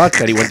give a fuck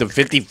that he went to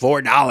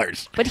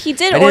 $54. But he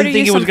did I order didn't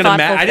think you it was some gonna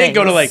thoughtful I didn't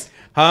go to things.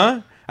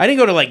 I didn't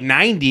go to like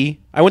 90.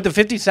 I went to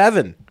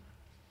 57.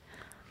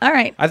 All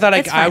right. I thought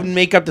It's I would fine.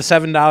 make up the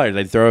 $7.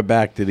 I'd throw it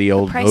back to the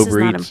old Price is Uber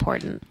not Eats.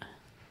 important.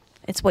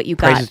 It's what you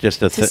Price got is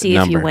just a to see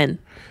number. if you win.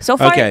 So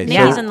far, Okay, Nick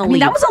so- is in the I lead. mean,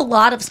 that was a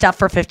lot of stuff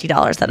for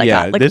 $50 that I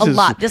got. Like a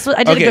lot.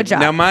 I did a good job.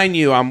 Now, mind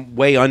you, I'm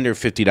way under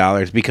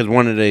 $50 because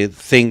one of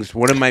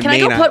my Can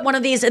main. I go put one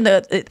of these in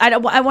the? I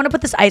want to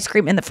put this ice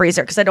cream in the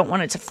freezer because I don't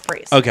want it to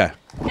freeze. Okay.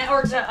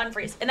 Or to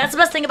unfreeze. And that's the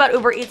best thing about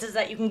Uber Eats is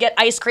that you can get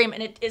ice cream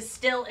and it is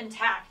still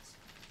intact.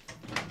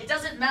 It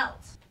doesn't melt.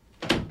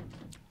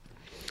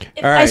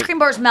 If All right. ice cream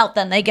bars melt,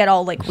 then they get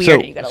all like weird. So-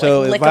 and you gotta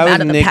so like if lick I them was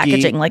out of the Nikki-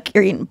 packaging like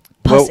you're eating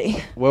What,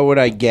 pussy. what would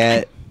I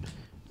get?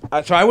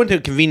 So I went to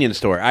a convenience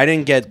store. I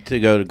didn't get to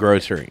go to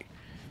grocery.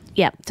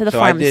 yeah, to the So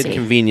pharmacy. I did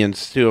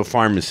convenience to a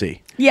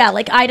pharmacy. Yeah,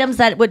 like items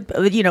that would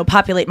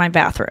populate my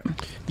bathroom.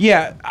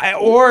 Yeah,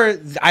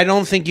 I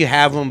don't think you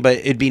have them, but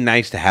it'd be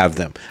nice to have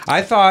them.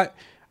 I thought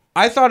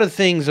of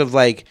things of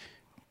like,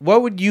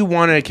 what would you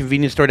want at a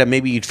convenience store that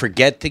maybe you'd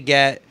forget to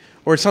get,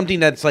 or something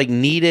that's like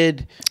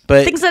needed,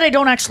 but Things that I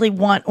don't actually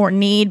want or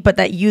need, but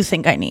that you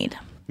think I need.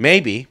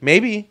 maybe,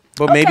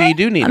 but maybe Okay, you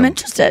do need I'm them.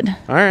 interested.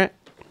 All right.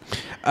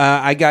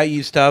 I got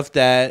you stuff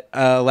that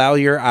allow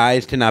your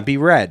eyes to not be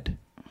red.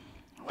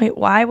 Wait,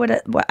 why would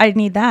I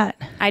need that?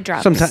 Eye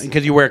drops. Sometimes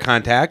because you wear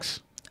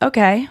contacts,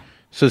 Okay.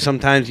 so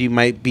sometimes you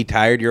might be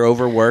tired. You're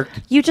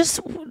overworked.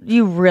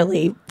 You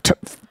really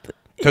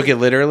Took it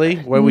literally.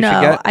 What would you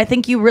no. get? I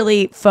think you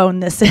really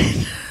phoned this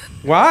in.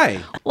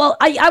 Why? Well,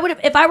 I would have,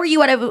 if I were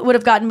you, I would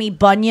have gotten me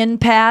bunion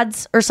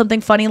pads or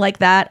something funny like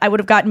that. I would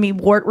have gotten me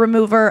wart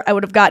remover. I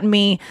would have gotten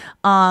me,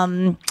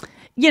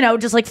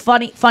 just like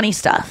funny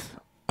stuff.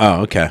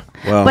 Oh, okay.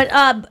 Well,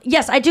 But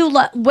yes, I do.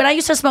 When I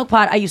used to smoke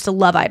pot, I used to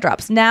love eye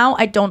drops. Now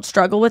I don't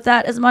struggle with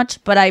that as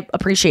much, but I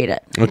appreciate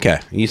it. okay.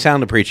 You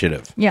sound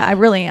appreciative. Yeah, I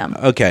really am.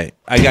 Okay,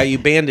 I got you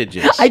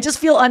bandages. I just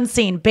feel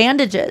unseen.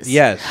 Bandages.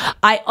 Yes.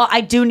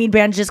 I do need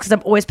bandages because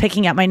I'm always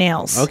picking at my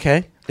nails.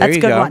 Okay, there That's a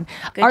you good go. one.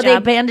 Good Are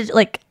job. they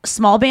like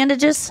small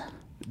bandages?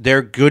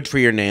 They're good for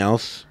your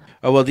nails.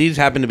 Oh well, these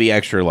happen to be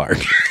extra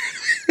large.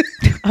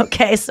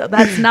 Okay, so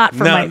that's not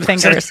for my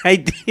fingers. The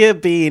idea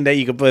being that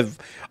you can put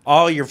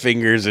all your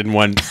fingers in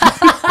one.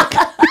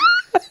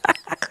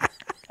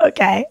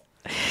 Okay.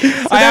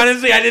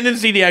 I didn't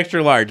see the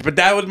extra large, but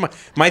that was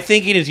my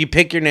thinking. Is you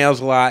pick your nails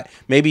a lot,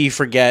 maybe you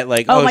forget.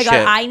 Like, Oh my shit.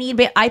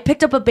 god, I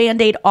picked up a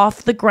Band-Aid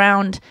off the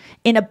ground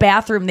in a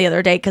bathroom the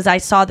other day because I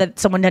saw that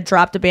someone had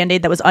dropped a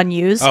Band-Aid that was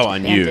unused. Oh,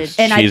 unused.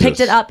 And Jesus. I picked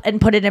it up and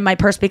put it in my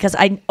purse because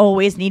I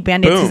always need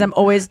Band-Aids because Boom. I'm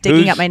always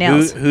digging at my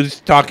nails. Who's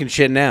talking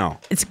shit now?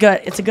 It's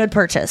good. It's a good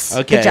purchase.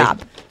 Okay. Good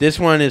job. This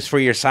one is for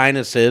your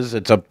sinuses.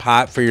 It's a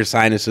pot for your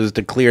sinuses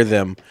to clear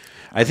them.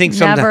 I think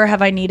sometimes Never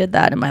have I needed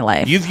that in my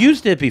life. you've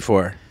used it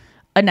before.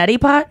 A neti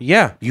pot?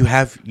 Yeah, you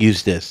have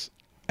used this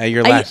at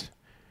your I- last.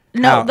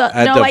 No, How? At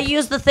the- I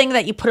use the thing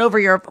that you put over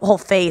your whole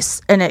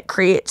face and it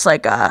creates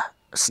like a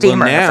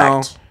steamer now-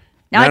 effect.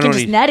 Now I not can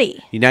just only-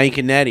 neti. Now you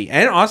can neti,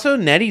 and also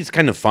neti's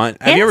kind of fun.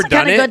 Have And you ever it's a done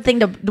kind it? of good thing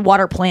to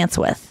water plants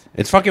with.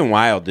 It's fucking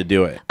wild to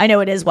do it, I know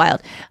it is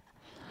wild.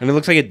 and it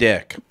looks like a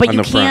dick. But on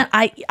you the front.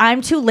 can't.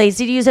 I'm too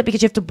lazy to use it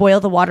because you have to boil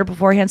the water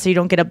beforehand so you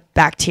don't get a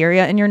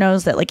bacteria in your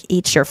nose that like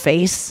eats your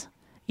face.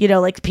 You know,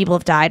 like people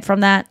have died from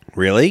that.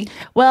 Really?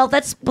 Well,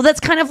 that's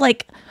kind of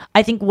like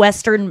I think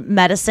Western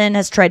medicine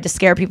has tried to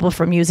scare people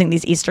from using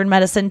these Eastern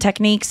medicine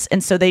techniques,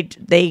 and so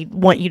they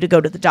want you to go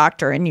to the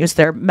doctor and use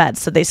their meds.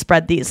 So they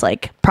spread these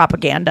like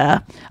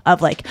propaganda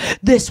of like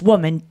this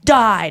woman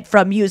died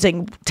from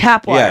using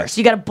tap water. Yes. So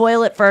you got to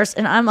boil it first,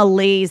 and I'm a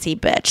lazy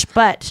bitch,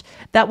 but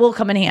that will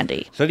come in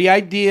handy. So the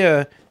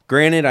idea,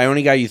 granted, I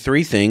only got you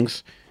 3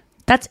 things.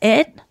 That's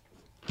it.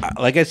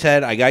 Like I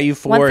said, I got you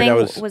 4. One thing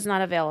That was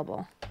not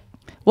available.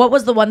 What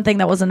was the one thing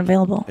that wasn't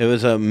available? It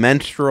was a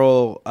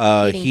menstrual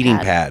heating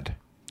pad.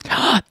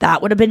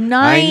 That would have been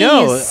nice. I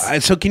know.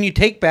 So can you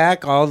take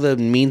back all the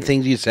mean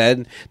things you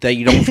said that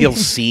you don't feel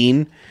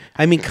seen?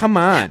 I mean, come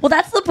on. Well,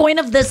 that's the point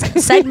of this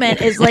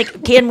segment is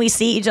like, can we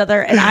see each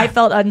other? And I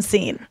felt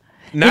unseen.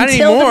 Not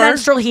until anymore. the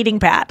menstrual heating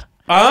pad.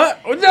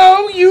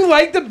 No, you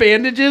like the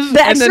bandages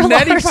The and the extra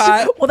neti large.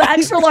 pot. Well, the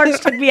extra large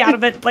took me out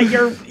of it, but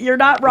you're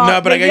not wrong. No,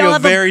 but I Maybe got you I'll a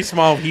have very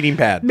small heating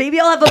pad. maybe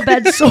I'll have a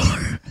bed sore.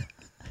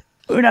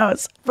 Who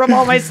knows? From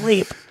all my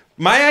sleep.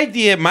 My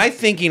idea, my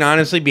thinking,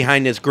 honestly,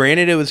 behind this,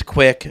 granted it was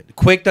quick.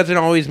 Quick doesn't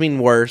always mean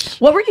worse.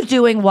 What were you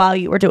doing while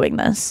you were doing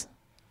this?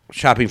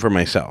 Shopping for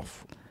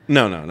myself.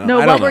 No. No,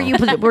 I what don't were know.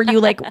 you? Were you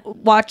like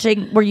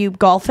watching? Were you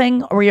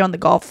golfing, or were you on the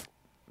golf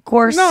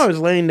course? No, I was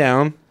laying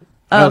down.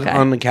 Oh, I was okay.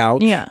 on the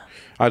couch. Yeah.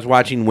 I was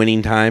watching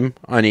Winning Time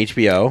on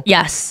HBO.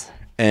 Yes.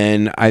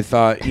 And I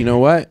thought, you know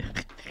what?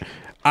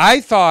 I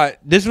thought,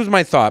 this was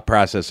my thought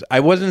process.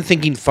 I wasn't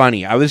thinking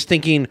funny. I was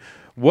thinking,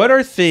 what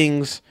are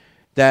things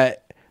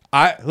that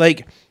I,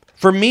 like,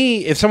 for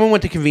me, if someone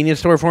went to a convenience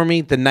store for me,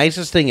 the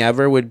nicest thing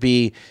ever would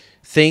be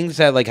things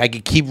that, like, I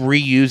could keep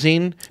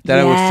reusing that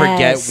I would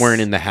forget Yes.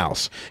 weren't in the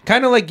house.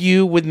 Kind of like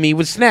you with me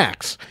with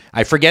snacks.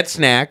 I forget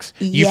snacks.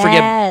 You Yes.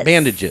 forget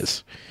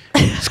bandages.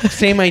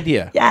 Same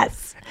idea. Yes.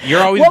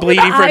 You're always What were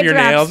the bleeding from eye your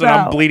drops, nails, and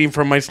I'm though? bleeding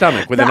from my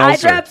stomach with The an eye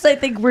ulcer. drops, I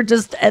think, were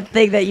just a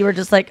thing that you were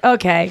just like,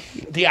 okay.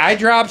 The eye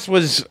drops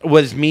was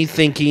me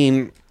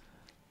thinking,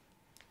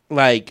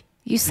 like,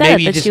 You said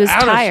maybe that just she was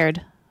out of-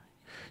 tired.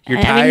 You're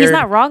I tired. mean, he's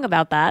not wrong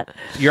about that.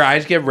 Your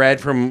eyes get red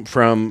from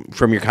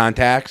your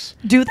contacts.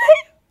 Do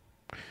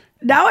they?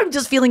 Now I'm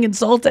just feeling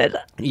insulted.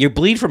 You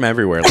bleed from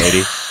everywhere,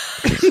 lady.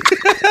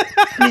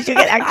 Did you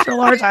get extra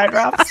large eye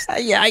drops?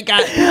 Yeah, I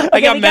got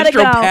we gotta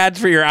menstrual go. pads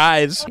for your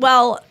eyes.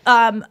 Well,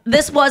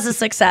 this was a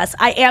success.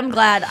 I am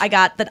glad I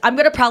got that. I'm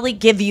gonna probably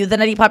give you the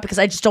neti pot because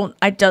I just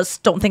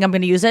don't think I'm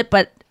gonna use it.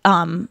 But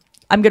I'm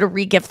gonna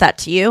re-gift that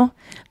to you.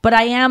 But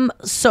I am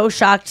so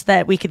shocked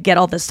that we could get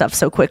all this stuff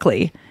so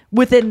quickly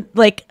within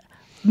like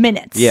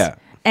minutes. Yeah.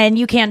 And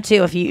you can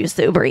too if you use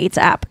the Uber Eats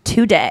app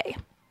today.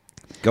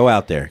 Go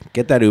out there,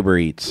 get that Uber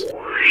Eats.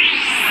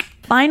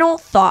 Final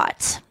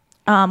thought.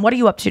 What are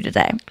you up to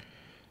today?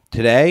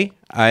 Today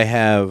I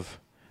have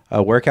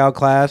a workout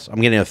class.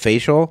 I'm getting a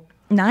facial,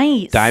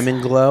 Nice.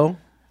 Diamond Glow.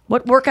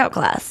 What workout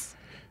class?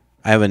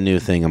 I have a new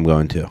thing I'm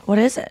going to. What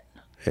is it?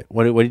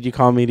 What did you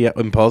call me?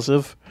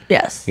 Impulsive?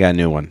 Yes. I got a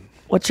new one.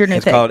 What's your new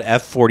It's thing? called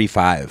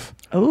F45.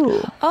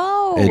 Ooh.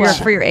 Oh, It's-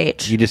 For your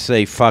age. You just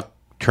say fuck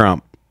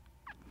Trump.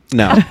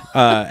 No.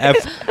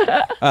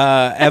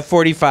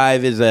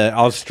 F45 is an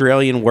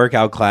Australian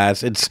workout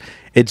class. It's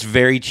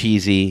very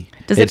cheesy.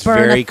 Does it's it burn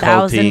very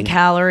 1,000 culty.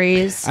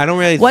 calories? I don't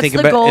really What's think the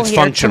about it. goal It's here?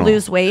 functional. To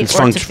lose weight It's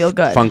or to feel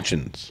good?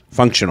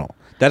 Functional.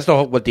 That's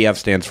what the F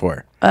stands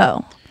for.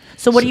 Oh.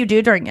 So what do you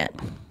do during it?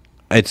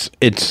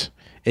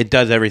 It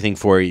does everything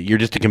for you. You're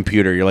just a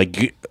computer. You're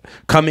like,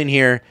 come in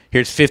here.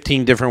 Here's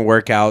 15 different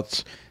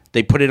workouts.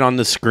 They put it on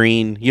the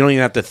screen. You don't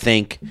even have to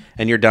think,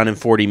 and you're done in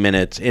 40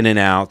 minutes, in and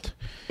out.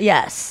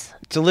 Yes.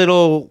 It's a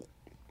little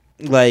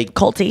like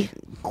Culty.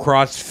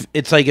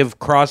 It's like if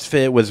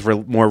CrossFit was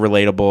more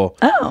relatable.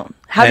 Oh.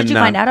 How did And, you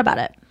find out about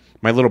it?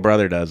 My little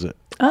brother does it.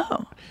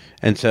 Oh.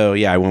 And so,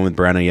 yeah, I went with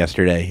Brenna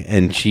yesterday,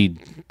 and she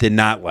did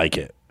not like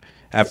it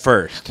at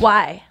first.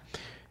 Why?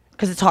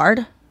 Because it's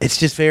hard? It's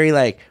just very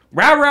like,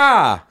 rah,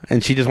 rah.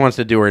 And she just wants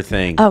to do her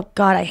thing. Oh,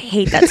 God, I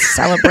hate that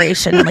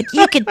celebration. I'm like,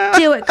 you could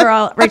do it,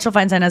 girl. Rachel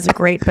Feinstein has a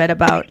great bit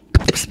about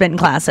spin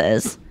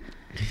classes.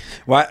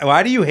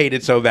 Why do you hate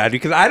it so bad?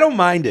 Because I don't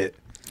mind it.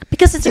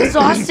 Because it's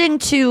exhausting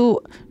to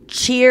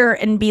cheer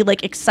and be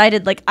like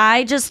excited. Like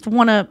I just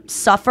want to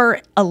suffer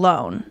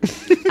alone.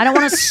 I don't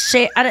want to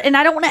share, and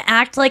I don't want to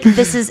act like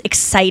this is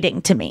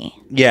exciting to me.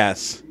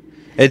 Yes.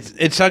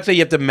 It sucks that you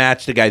have to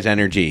match the guy's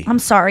energy. I'm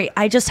sorry.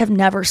 I just have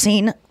never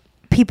seen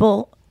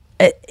people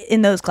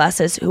in those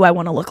classes who I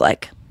want to look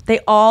like. They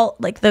all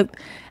like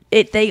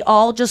they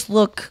all just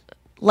look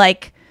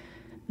like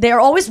they're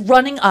always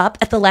running up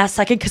at the last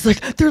second because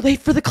like they're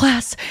late for the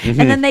class, and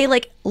then they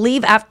like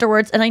leave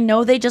afterwards. And I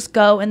know they just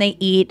go and they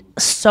eat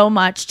so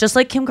much, just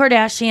like Kim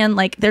Kardashian.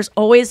 Like there's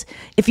always,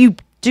 if you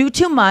do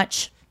too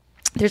much,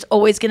 there's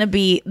always going to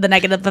be the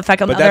negative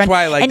effect on the other that's end.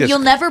 why I like and this. You'll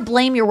never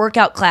blame your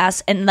workout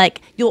class, and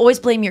like you'll always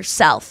blame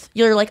yourself.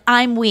 You're like,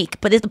 I'm weak,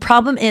 but the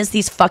problem is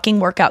these fucking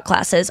workout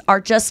classes are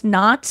just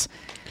not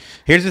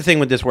Here's the thing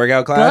with this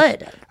workout class.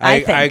 good. I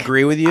think.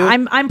 agree with you.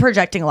 I'm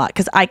projecting a lot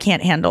because I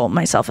can't handle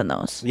myself in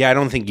those. Yeah, I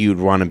don't think you'd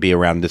want to be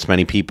around this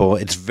many people.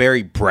 It's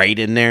very bright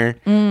in there.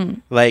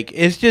 Like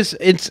it's just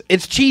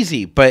it's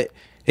cheesy, but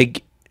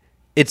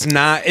it's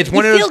not. It's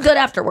one of You those. feel good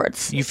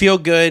afterwards. You feel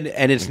good,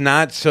 and it's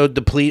not so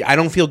deplete. I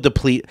don't feel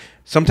deplete.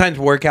 Sometimes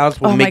workouts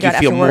will Oh my make God, you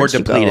feel more afterwards you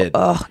go, depleted.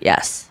 oh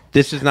yes.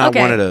 This is not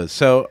Okay. one of those.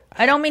 So,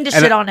 I don't mean to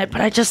And shit I- on it, but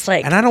I just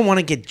like and I don't want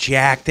to get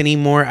jacked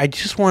anymore. I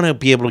just want to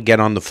be able to get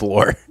on the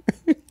floor.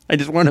 I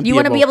just want to. you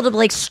want to be able to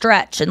like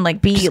stretch and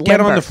like be Just get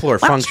on limber. the floor,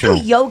 Why don't you functional.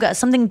 do yoga,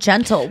 something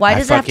gentle? Why I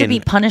does it have to be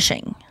fucking-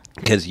 punishing?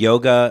 because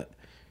yoga.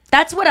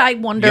 That's what I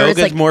wonder. Yoga's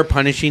is like more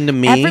punishing to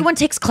me. everyone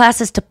takes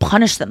classes to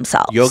punish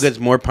themselves. Yoga's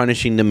more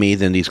punishing to me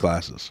than these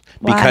classes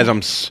Why?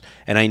 because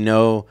and I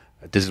know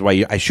this is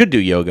why I should do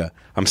yoga.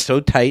 I'm so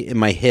tight in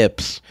my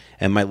hips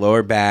and my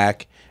lower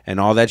back and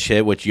all that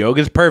shit, which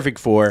yoga's perfect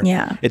for.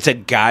 Yeah. It's a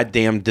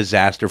goddamn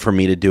disaster for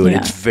me to do it. Yeah.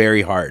 It's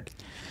very hard.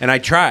 And I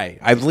try.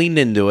 I've leaned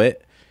into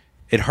it.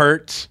 It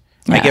hurts.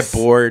 I get Yes.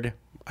 bored.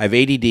 I have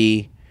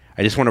ADD.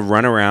 I just want to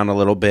run around a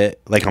little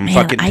bit like I'm Man,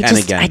 fucking 10 I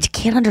again.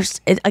 can't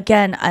understand.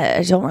 Again,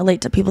 I don't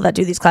relate to people that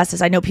do these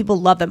classes. I know people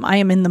love them. I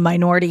am in the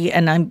minority,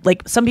 and I'm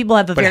like, some people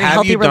have a But very have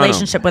healthy you done 'em?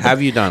 relationship with them.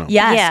 Have you done 'em?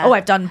 Yes. Yeah. Oh,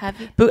 I've done. Have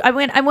you?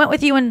 I went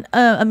with you and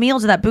Emil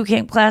to that boot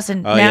camp class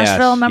in Oh, yes.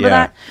 Nashville. Remember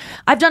Yeah. that?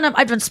 I've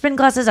done spin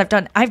classes. I've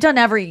done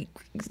every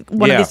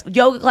one Yeah. of these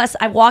yoga classes.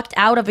 I walked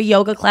out of a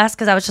yoga class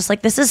because I was just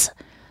like, this is.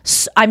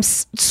 I'm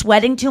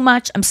sweating too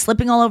much. I'm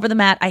slipping all over the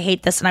mat. I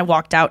hate this, and I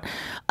walked out.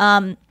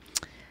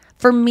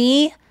 For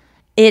me,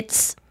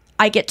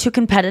 I get too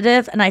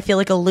competitive and I feel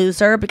like a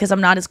loser because I'm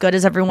not as good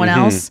as everyone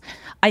else.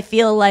 I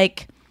feel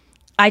like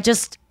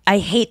I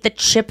hate the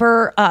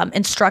chipper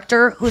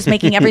instructor who's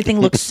making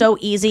everything look so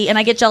easy. And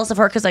I get jealous of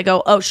her because I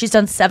go, oh, she's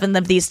done 7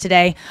 of these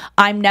today.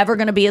 I'm never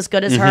going to be as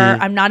good as her.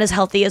 I'm not as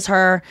healthy as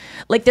her.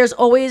 Like there's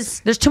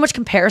too much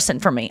comparison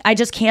for me. I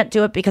just can't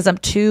do it because I'm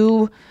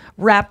too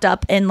wrapped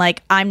up in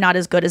like, I'm not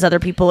as good as other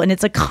people. And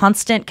it's a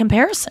constant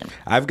comparison.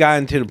 I've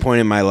gotten to the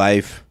point in my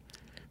life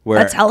where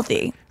That's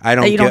healthy. I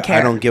that you don't care.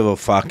 I don't give a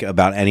fuck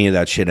about any of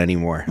that shit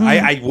anymore.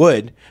 I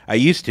would. I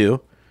used to,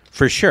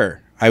 for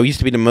sure. I used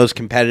to be the most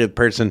competitive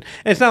person.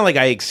 And it's not like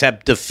I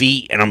accept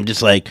defeat and I'm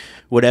just like,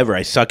 whatever,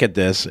 I suck at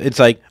this. It's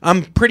like,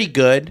 I'm pretty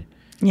good.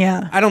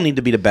 Yeah. I don't need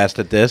to be the best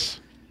at this.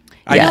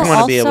 I Yeah. just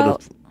want to be able Also,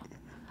 to.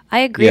 I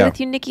agree Yeah. with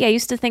you, Nikki. I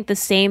used to think the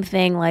same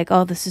thing, like,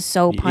 oh, this is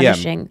so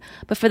punishing.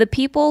 But for the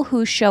people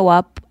who show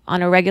up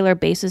on a regular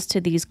basis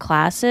to these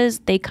classes,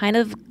 they kind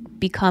of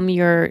become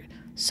your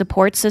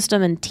support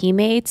system and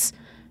teammates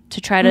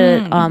to try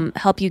to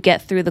help you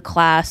get through the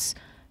class,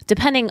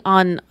 depending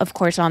on, of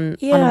course, on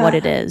what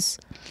it is.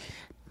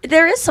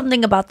 There is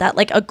something about that,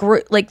 like a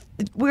group, like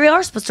we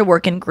are supposed to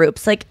work in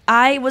groups. Like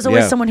I was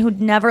always Yeah. someone who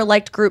never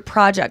liked group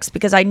projects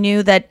because I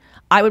knew that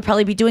I would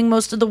probably be doing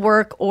most of the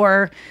work,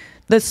 or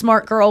the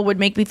smart girl would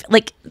make me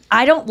like.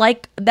 I don't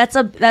like that's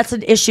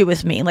an issue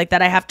with me, like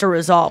that I have to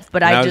resolve.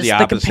 But And I I was just the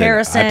the opposite.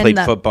 comparison. I played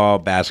the- football,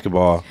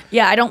 basketball,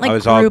 Yeah, I don't I like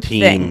was all group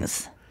team.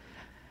 things.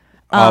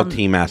 all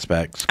team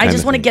aspects. I kind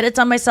just of want to thing. get it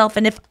done myself,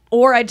 and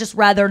I just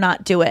rather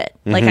not do it.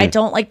 Like Mm-hmm. I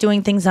don't like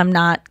doing things I'm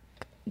not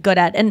good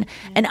at, and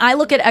I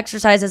look at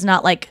exercise as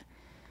not like,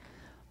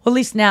 well, at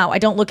least now I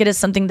don't look at it as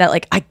something that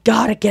like I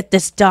gotta get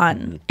this done.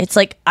 Mm-hmm. It's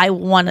like I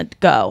want to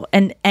go,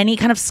 and any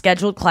kind of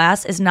scheduled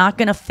class is not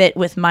going to fit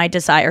with my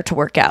desire to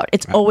work out.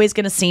 It's always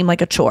going to seem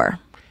like a chore.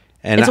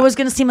 And It's always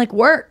going to seem like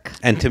work.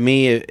 and to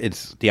me,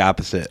 it's the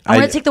opposite. I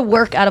want to take the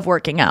work out of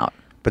working out.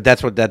 But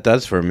that's what that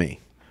does for me.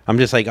 I'm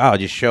just like, oh,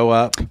 just show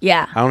up.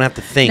 Yeah. I don't have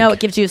to think. No,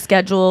 it gives you a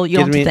schedule. You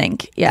don't have Gives to me-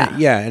 think. Yeah.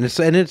 Yeah, and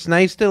it's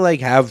nice to like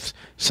have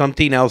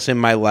something else in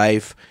my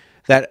life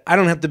that I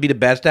don't have to be the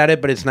best at it,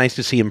 but it's nice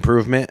to see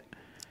improvement.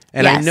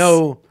 And I Yes.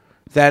 know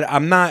that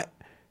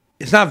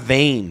it's not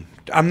vain.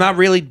 I'm not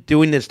really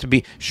doing this to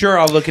be sure.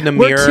 I'll look in the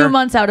We're mirror. 2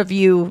 months out of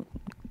you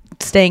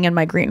staying in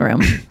my green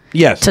room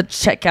Yes. to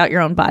check out your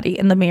own body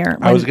in the mirror.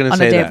 I was going to on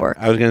say a day that. of work.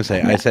 I was going to say.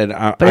 I said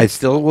I it's-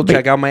 still will but-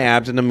 check out my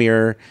abs in the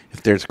mirror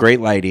if there's great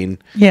lighting.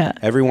 Yeah.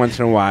 Every once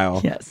in a while.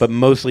 Yes. But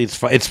mostly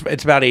it's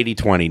it's about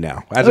 80-20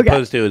 now, as Okay.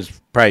 opposed to it's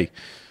probably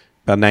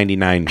about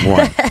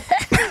 99-1.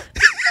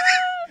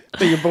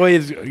 But your boy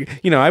is,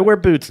 I wear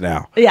boots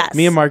now. Yes.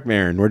 Me and Mark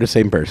Maron, we're the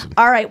same person.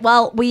 All right.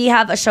 Well, we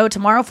have a show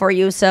tomorrow for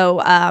you, so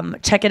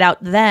check it out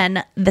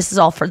then. This is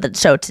all for the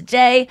show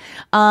today.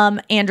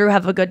 Andrew,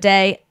 have a good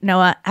day.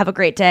 Noah, have a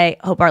great day.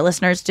 Hope our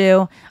listeners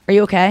do. Are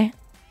you okay?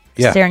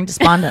 Yeah. Staring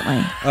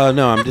despondently. Oh,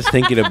 no, I'm just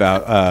thinking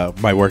about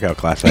my workout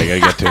class I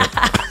got to get to.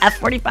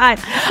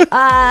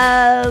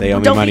 F45. They owe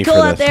me Don't money be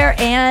cool for out this. there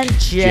and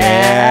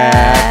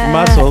Jack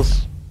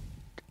muscles.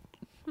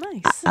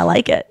 Nice. I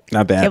like it.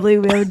 Not bad. Can't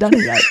believe we haven't done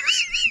it yet.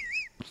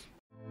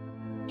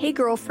 Hey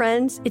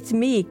girlfriends, it's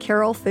me,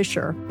 Carol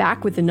Fisher,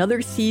 back with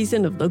another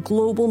season of the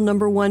global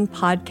 #1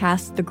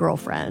 podcast, The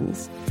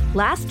Girlfriends.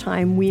 Last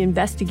time, we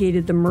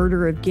investigated the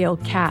murder of Gail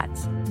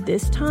Katz.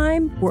 This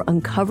time, we're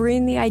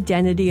uncovering the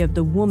identity of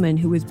the woman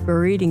who was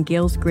buried in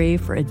Gail's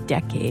grave for a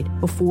decade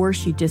before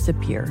she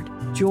disappeared.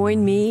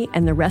 Join me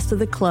and the rest of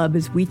the club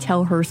as we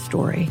tell her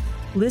story.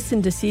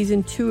 Listen to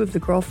Season 2 of The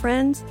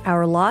Girlfriends,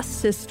 Our Lost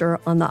Sister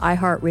on the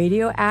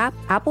iHeartRadio app,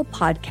 Apple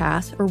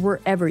Podcasts, or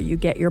wherever you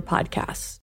get your podcasts.